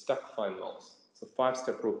 and if you're stuck, find moles. It's a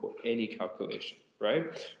 5-step rule for any calculation, right?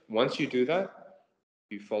 Once you do that,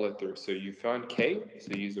 you follow through. So you find K,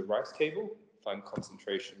 so you use the Rice table, find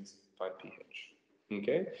concentrations, find pH.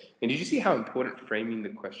 Okay? And did you see how important framing the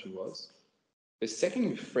question was? The second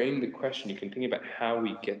you frame the question, you can think about how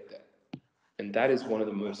we get there. And that is one of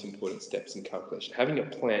the most important steps in calculation, having a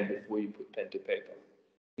plan before you put pen to paper.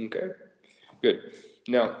 Okay? Good.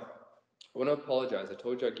 Now, I want to apologize. I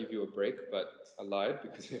told you I'd give you a break, but I lied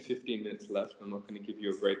because we have 15 minutes left. I'm not going to give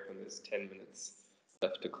you a break when there's 10 minutes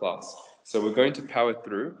left to class. So we're going to power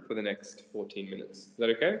through for the next 14 minutes. Is that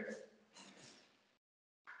okay?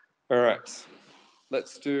 All right.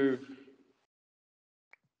 Let's do...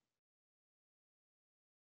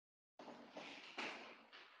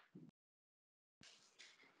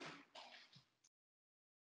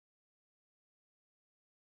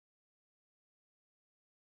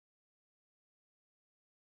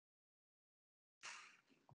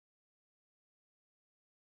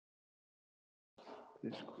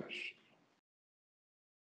 this question.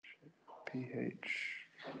 pH.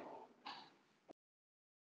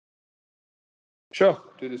 Sure,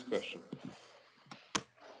 do this question.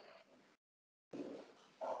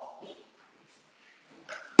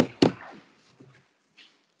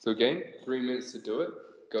 So again, 3 minutes to do it.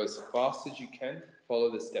 Go as fast as you can. Follow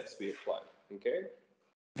the steps we applied. Okay?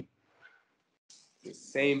 The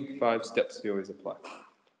same 5 steps we always apply.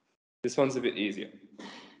 This one's a bit easier.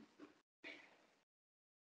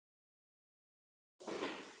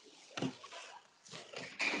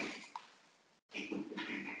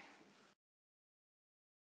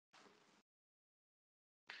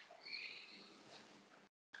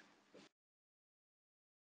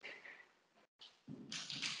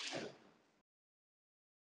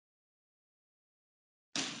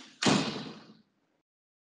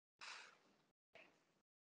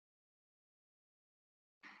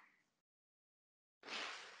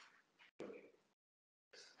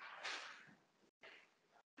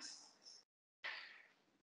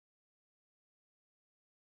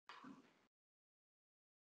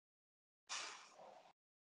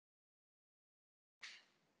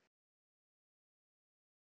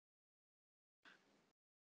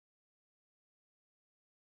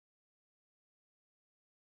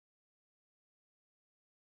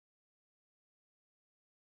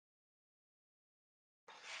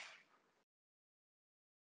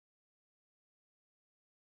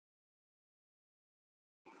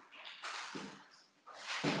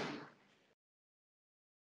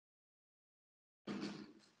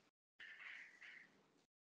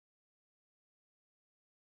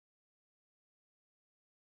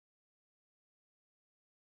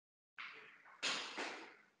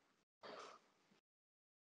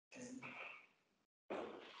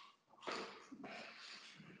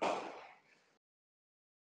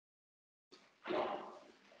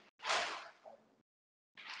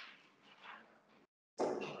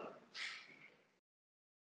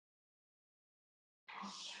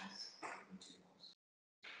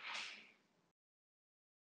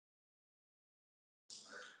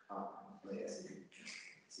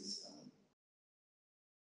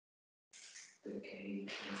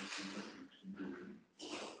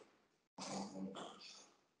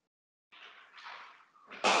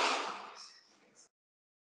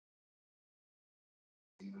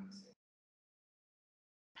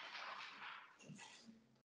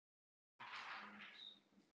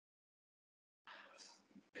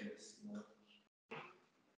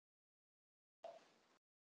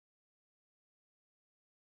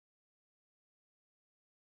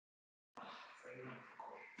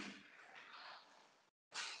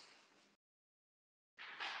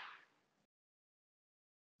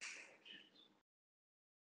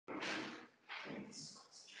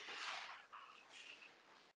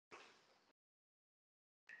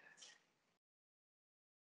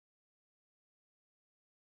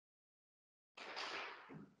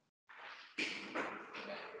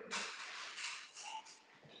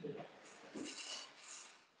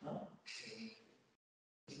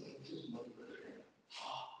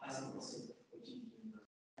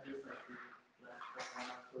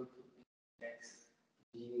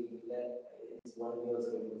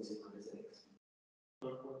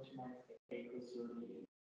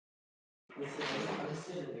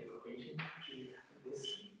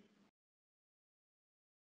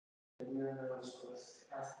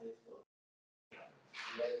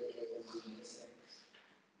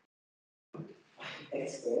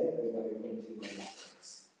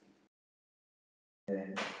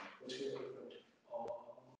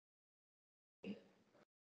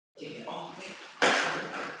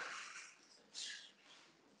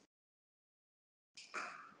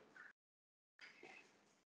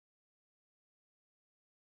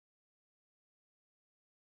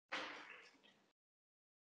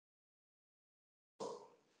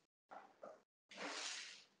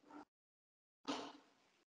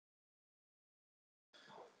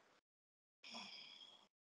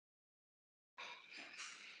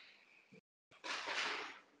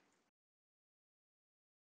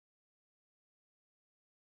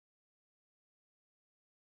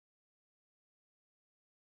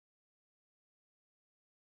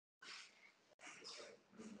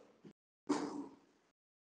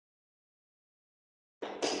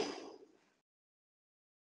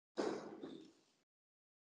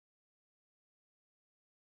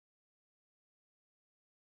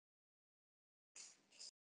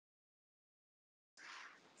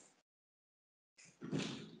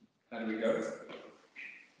 How do we go?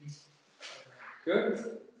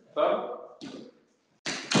 Good. But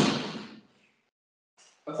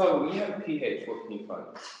I thought when you have pH, what can you find?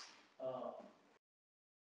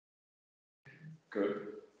 Good.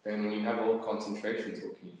 And when you have all concentrations,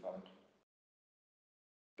 what can you find?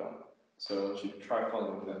 Done. So I want you to try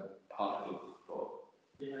finding that part of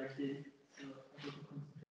the Yeah, I did.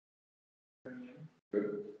 Good.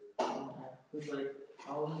 It's like,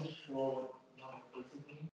 I wasn't sure what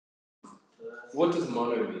mean. What does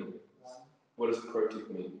mono mean? What does protic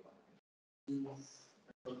mean?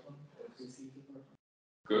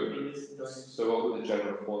 Good. So what would the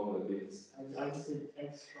general formula be? I just did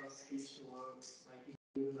X plus H2O,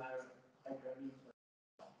 like hydrogen.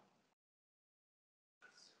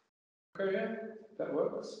 Okay, yeah, that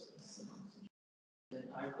works. Then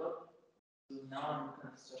I got, so now I'm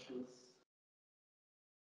kind of stuck with,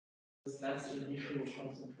 because that's the initial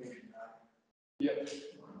concentration, right? Yep.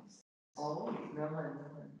 Oh, never mind.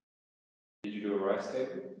 Did you do a rice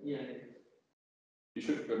table? Yeah. You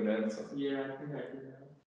should have got an answer. Yeah, I think I did that.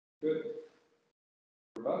 Good.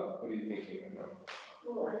 What are you thinking right now?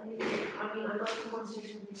 Well, I got the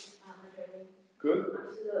concentration of hydrogen. Good.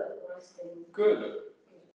 After the rice thing. Good.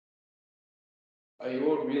 Are you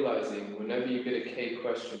all realizing whenever you get a K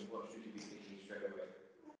question, what should you be thinking straight away?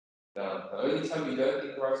 The only time you don't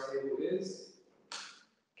think rice table is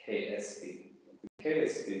KSD.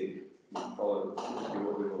 KSD, you follow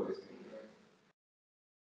what we've always been doing.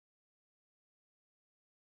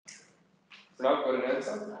 Pranav, got an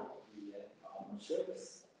answer? Yeah, I'm sure.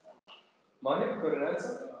 Maya, got an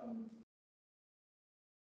answer?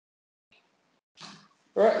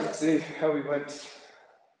 Alright, let's see how we went.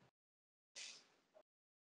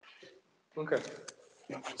 Okay.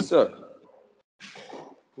 So,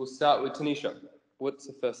 we'll start with Tanisha. What's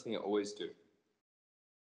the first thing I always do?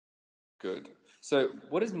 Good. So,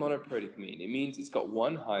 what does monoprotic mean? It means it's got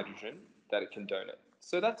one hydrogen that it can donate.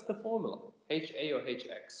 So that's the formula. HA or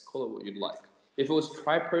HX, call it what you'd like. If it was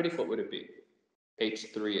triprotic, what would it be?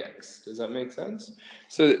 H3X. Does that make sense?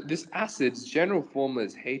 So this acid's general formula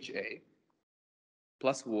is HA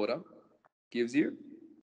plus water gives you.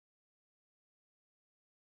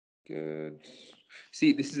 Good.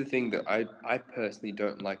 See, this is the thing that I personally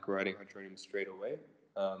don't like writing hydronium straight away.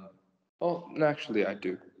 Oh, no, actually, I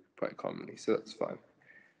do quite commonly, so that's fine.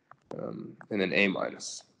 And then A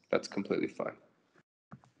minus. That's completely fine.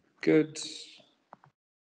 Good.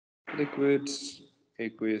 Liquid,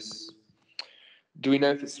 aqueous. Do we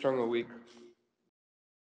know if it's strong or weak?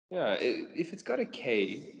 Yeah, if it's got a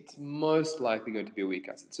K, it's most likely going to be a weak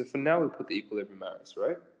acid. So for now, we put the equilibrium arrows,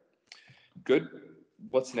 right? Good.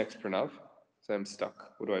 What's next, Pranav? So I'm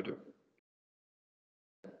stuck. What do I do?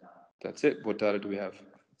 That's it. What data do we have?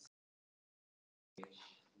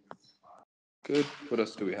 Good. What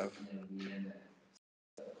else do we have?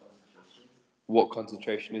 What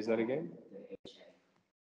concentration is that again?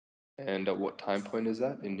 And at what time point is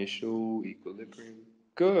that? Initial equilibrium.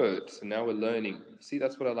 Good. So now we're learning. See,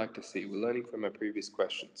 that's what I like to see. We're learning from our previous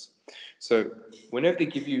questions. So whenever they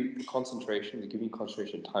give you the concentration, they give you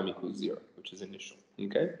concentration time equals 0, which is initial.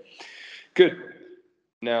 Okay? Good.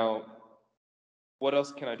 Now, what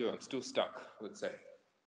else can I do? I'm still stuck, let's say.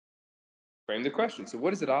 Frame the question. So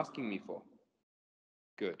what is it asking me for?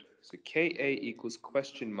 Good. So Ka equals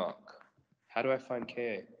question mark. How do I find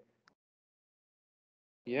Ka?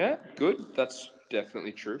 Yeah, good. That's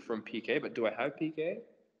definitely true from pK, but do I have pK?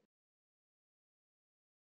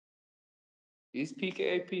 Is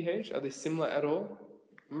pKa pH? Are they similar at all?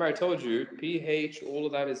 Remember I told you, pH, all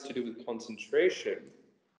of that is to do with concentration.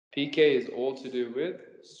 pK is all to do with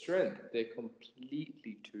strength. They're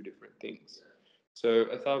completely two different things. So,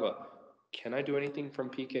 Athava, can I do anything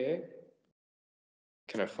from pKa?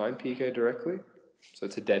 Can I find pK directly? So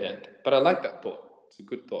it's a dead end. But I like that thought. It's a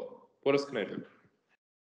good thought. What else can I do?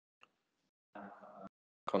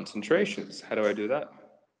 Concentrations. How do I do that?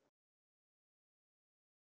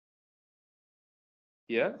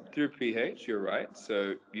 Yeah, through pH, you're right.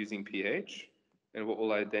 So using pH. And what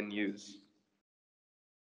will I then use?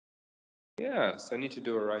 Yeah, so I need to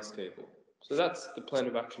do a rice table. So that's the plan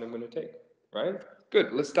of action I'm going to take, right?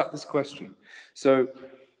 Good, let's start this question. So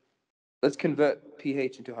let's convert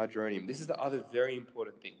pH into hydronium. This is the other very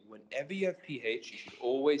important thing. Whenever you have pH, you should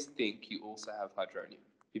always think you also have hydronium.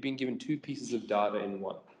 You've been given two pieces of data in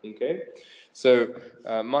one, okay? So,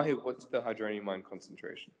 Mahi, what's the hydronium ion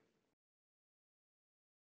concentration?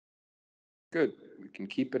 Good, we can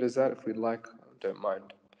keep it as that if we'd like, don't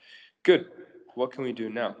mind. Good, what can we do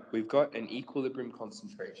now? We've got an equilibrium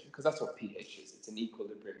concentration, because that's what pH is, it's an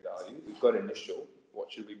equilibrium value. We've got initial, what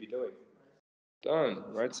should we be doing? Done,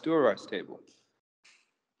 right? Let's do a rice table.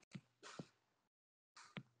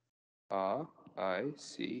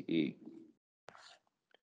 RICE.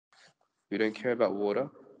 We don't care about water.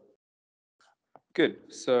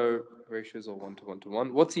 Good. So ratios are 1 to 1 to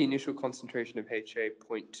 1. What's the initial concentration of HA?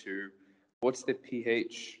 0.2. What's the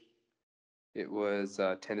pH? It was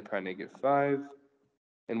 10 to the power negative 5.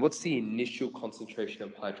 And what's the initial concentration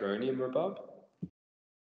of hydronium, Rabab?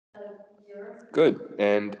 0. Good.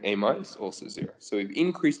 And A minus, also 0. So we've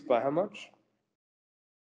increased by how much?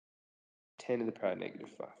 10 to the power negative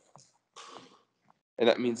 5. And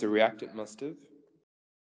that means the reactant must have?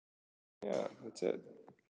 Yeah, that's it.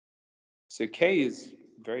 So K is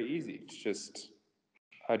very easy. It's just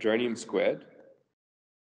hydronium squared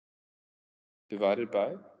divided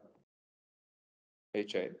by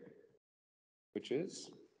HA, which is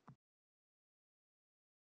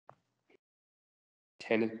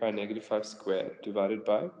 10 to the power negative 5 squared divided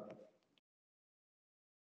by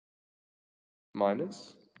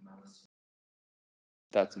minus.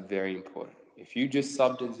 That's very important. If you just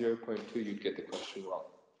subbed in 0.2, you'd get the question wrong.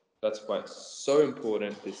 That's why it's so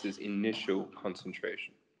important. This is initial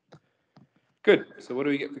concentration. Good. So what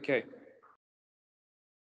do we get for K?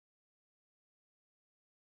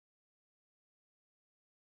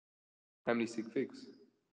 How many sig figs?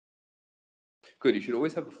 Good. You should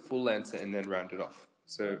always have a full answer and then round it off.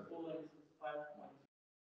 So,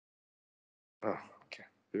 oh, okay.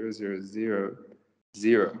 0, 0, 0,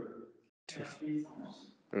 0, 2.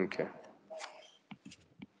 Okay.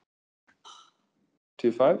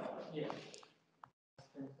 2, 5? Yeah.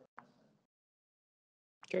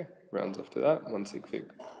 Okay. Rounds off to that. 1 sig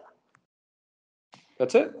fig.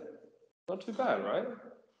 That's it? Not too bad, right?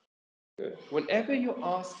 Good. Whenever you're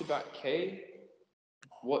asked about K,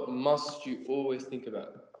 what must you always think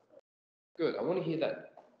about? Good. I want to hear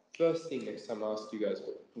that first thing next time I ask you guys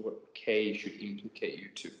what K should implicate you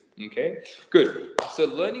to. Okay? Good. So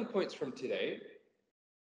learning points from today.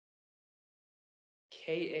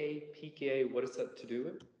 Ka, pKa, what is that to do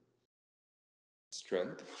with?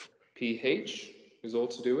 Strength. pH is all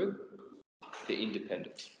to do with the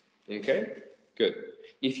independent. Okay? Good.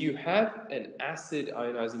 If you have an acid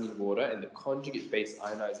ionizing in water and the conjugate base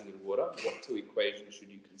ionizing in water, what two equations should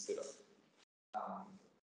you consider?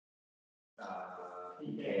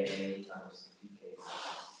 PKA times PK.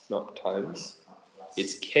 Not times.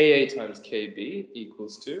 It's Ka times Kb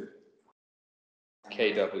equals to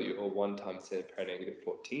Kw, or 1 times 10 to the power negative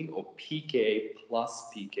 14, or pKa plus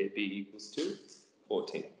pKb equals to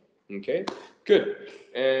 14. Okay? Good.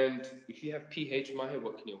 And if you have pH, Maher,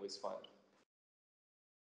 what can you always find?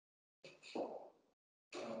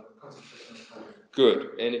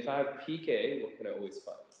 Good. And if I have pKa, what can I always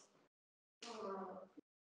find?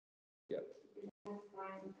 Yeah.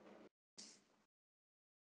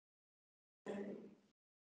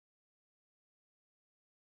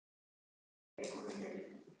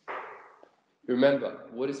 Remember,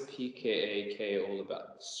 what is pKa all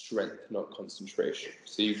about? Strength, not concentration.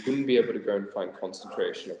 So you wouldn't be able to go and find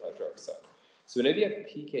concentration of hydroxide. So whenever you have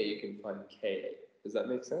pK, you can find Ka. Does that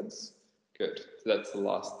make sense? Good. So that's the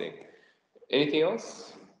last thing. Anything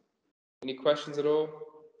else? Any questions at all?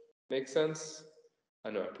 Make sense?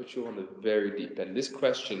 I know, I put you on the very deep end. This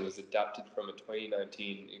question was adapted from a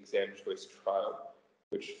 2019 exam choice trial,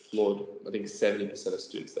 which floored, I think, 70% of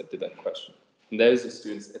students that did that question. And those are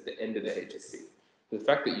students at the end of the HSC. The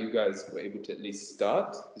fact that you guys were able to at least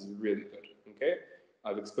start is really good, okay?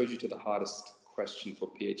 I've exposed you to the hardest question for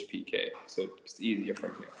PHPK, so it's easier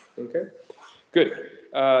from here, okay? Good.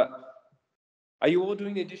 Are you all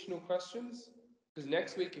doing the additional questions? Because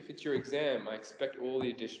next week, if it's your exam, I expect all the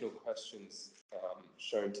additional questions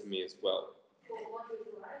shown to me as well.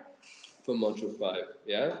 For Module 5,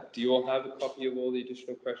 yeah? Do you all have a copy of all the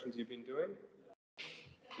additional questions you've been doing?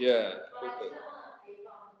 Yeah, perfect.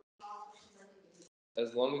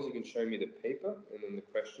 As long as you can show me the paper and then the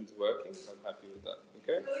questions working, I'm happy with that,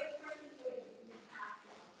 okay?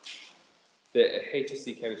 The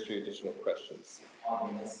HSC Chemistry additional questions.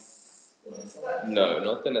 No,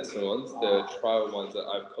 not the Nestle ones, the trial ones that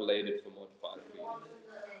I've collated for Mod 5 for you.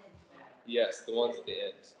 Yes, the ones at the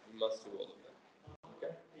end. You must do all of them.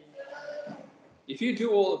 Okay? If you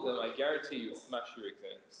do all of them, I guarantee you'll smash your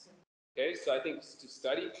exams. Okay, so I think to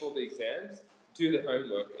study for the exams, do the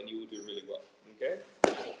homework, and you will do really well. Okay?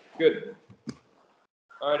 Good.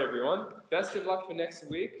 All right, everyone. Best of luck for next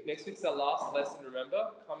week. Next week's our last lesson,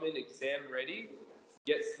 remember. Come in exam ready.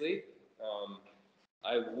 Get sleep.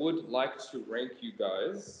 I would like to rank you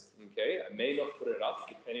guys, okay? I may not put it up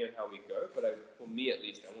depending on how we go, but for me at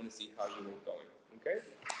least, I want to see how you're all going, okay?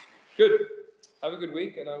 Good. Have a good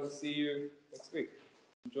week, and I will see you next week.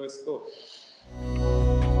 Enjoy school.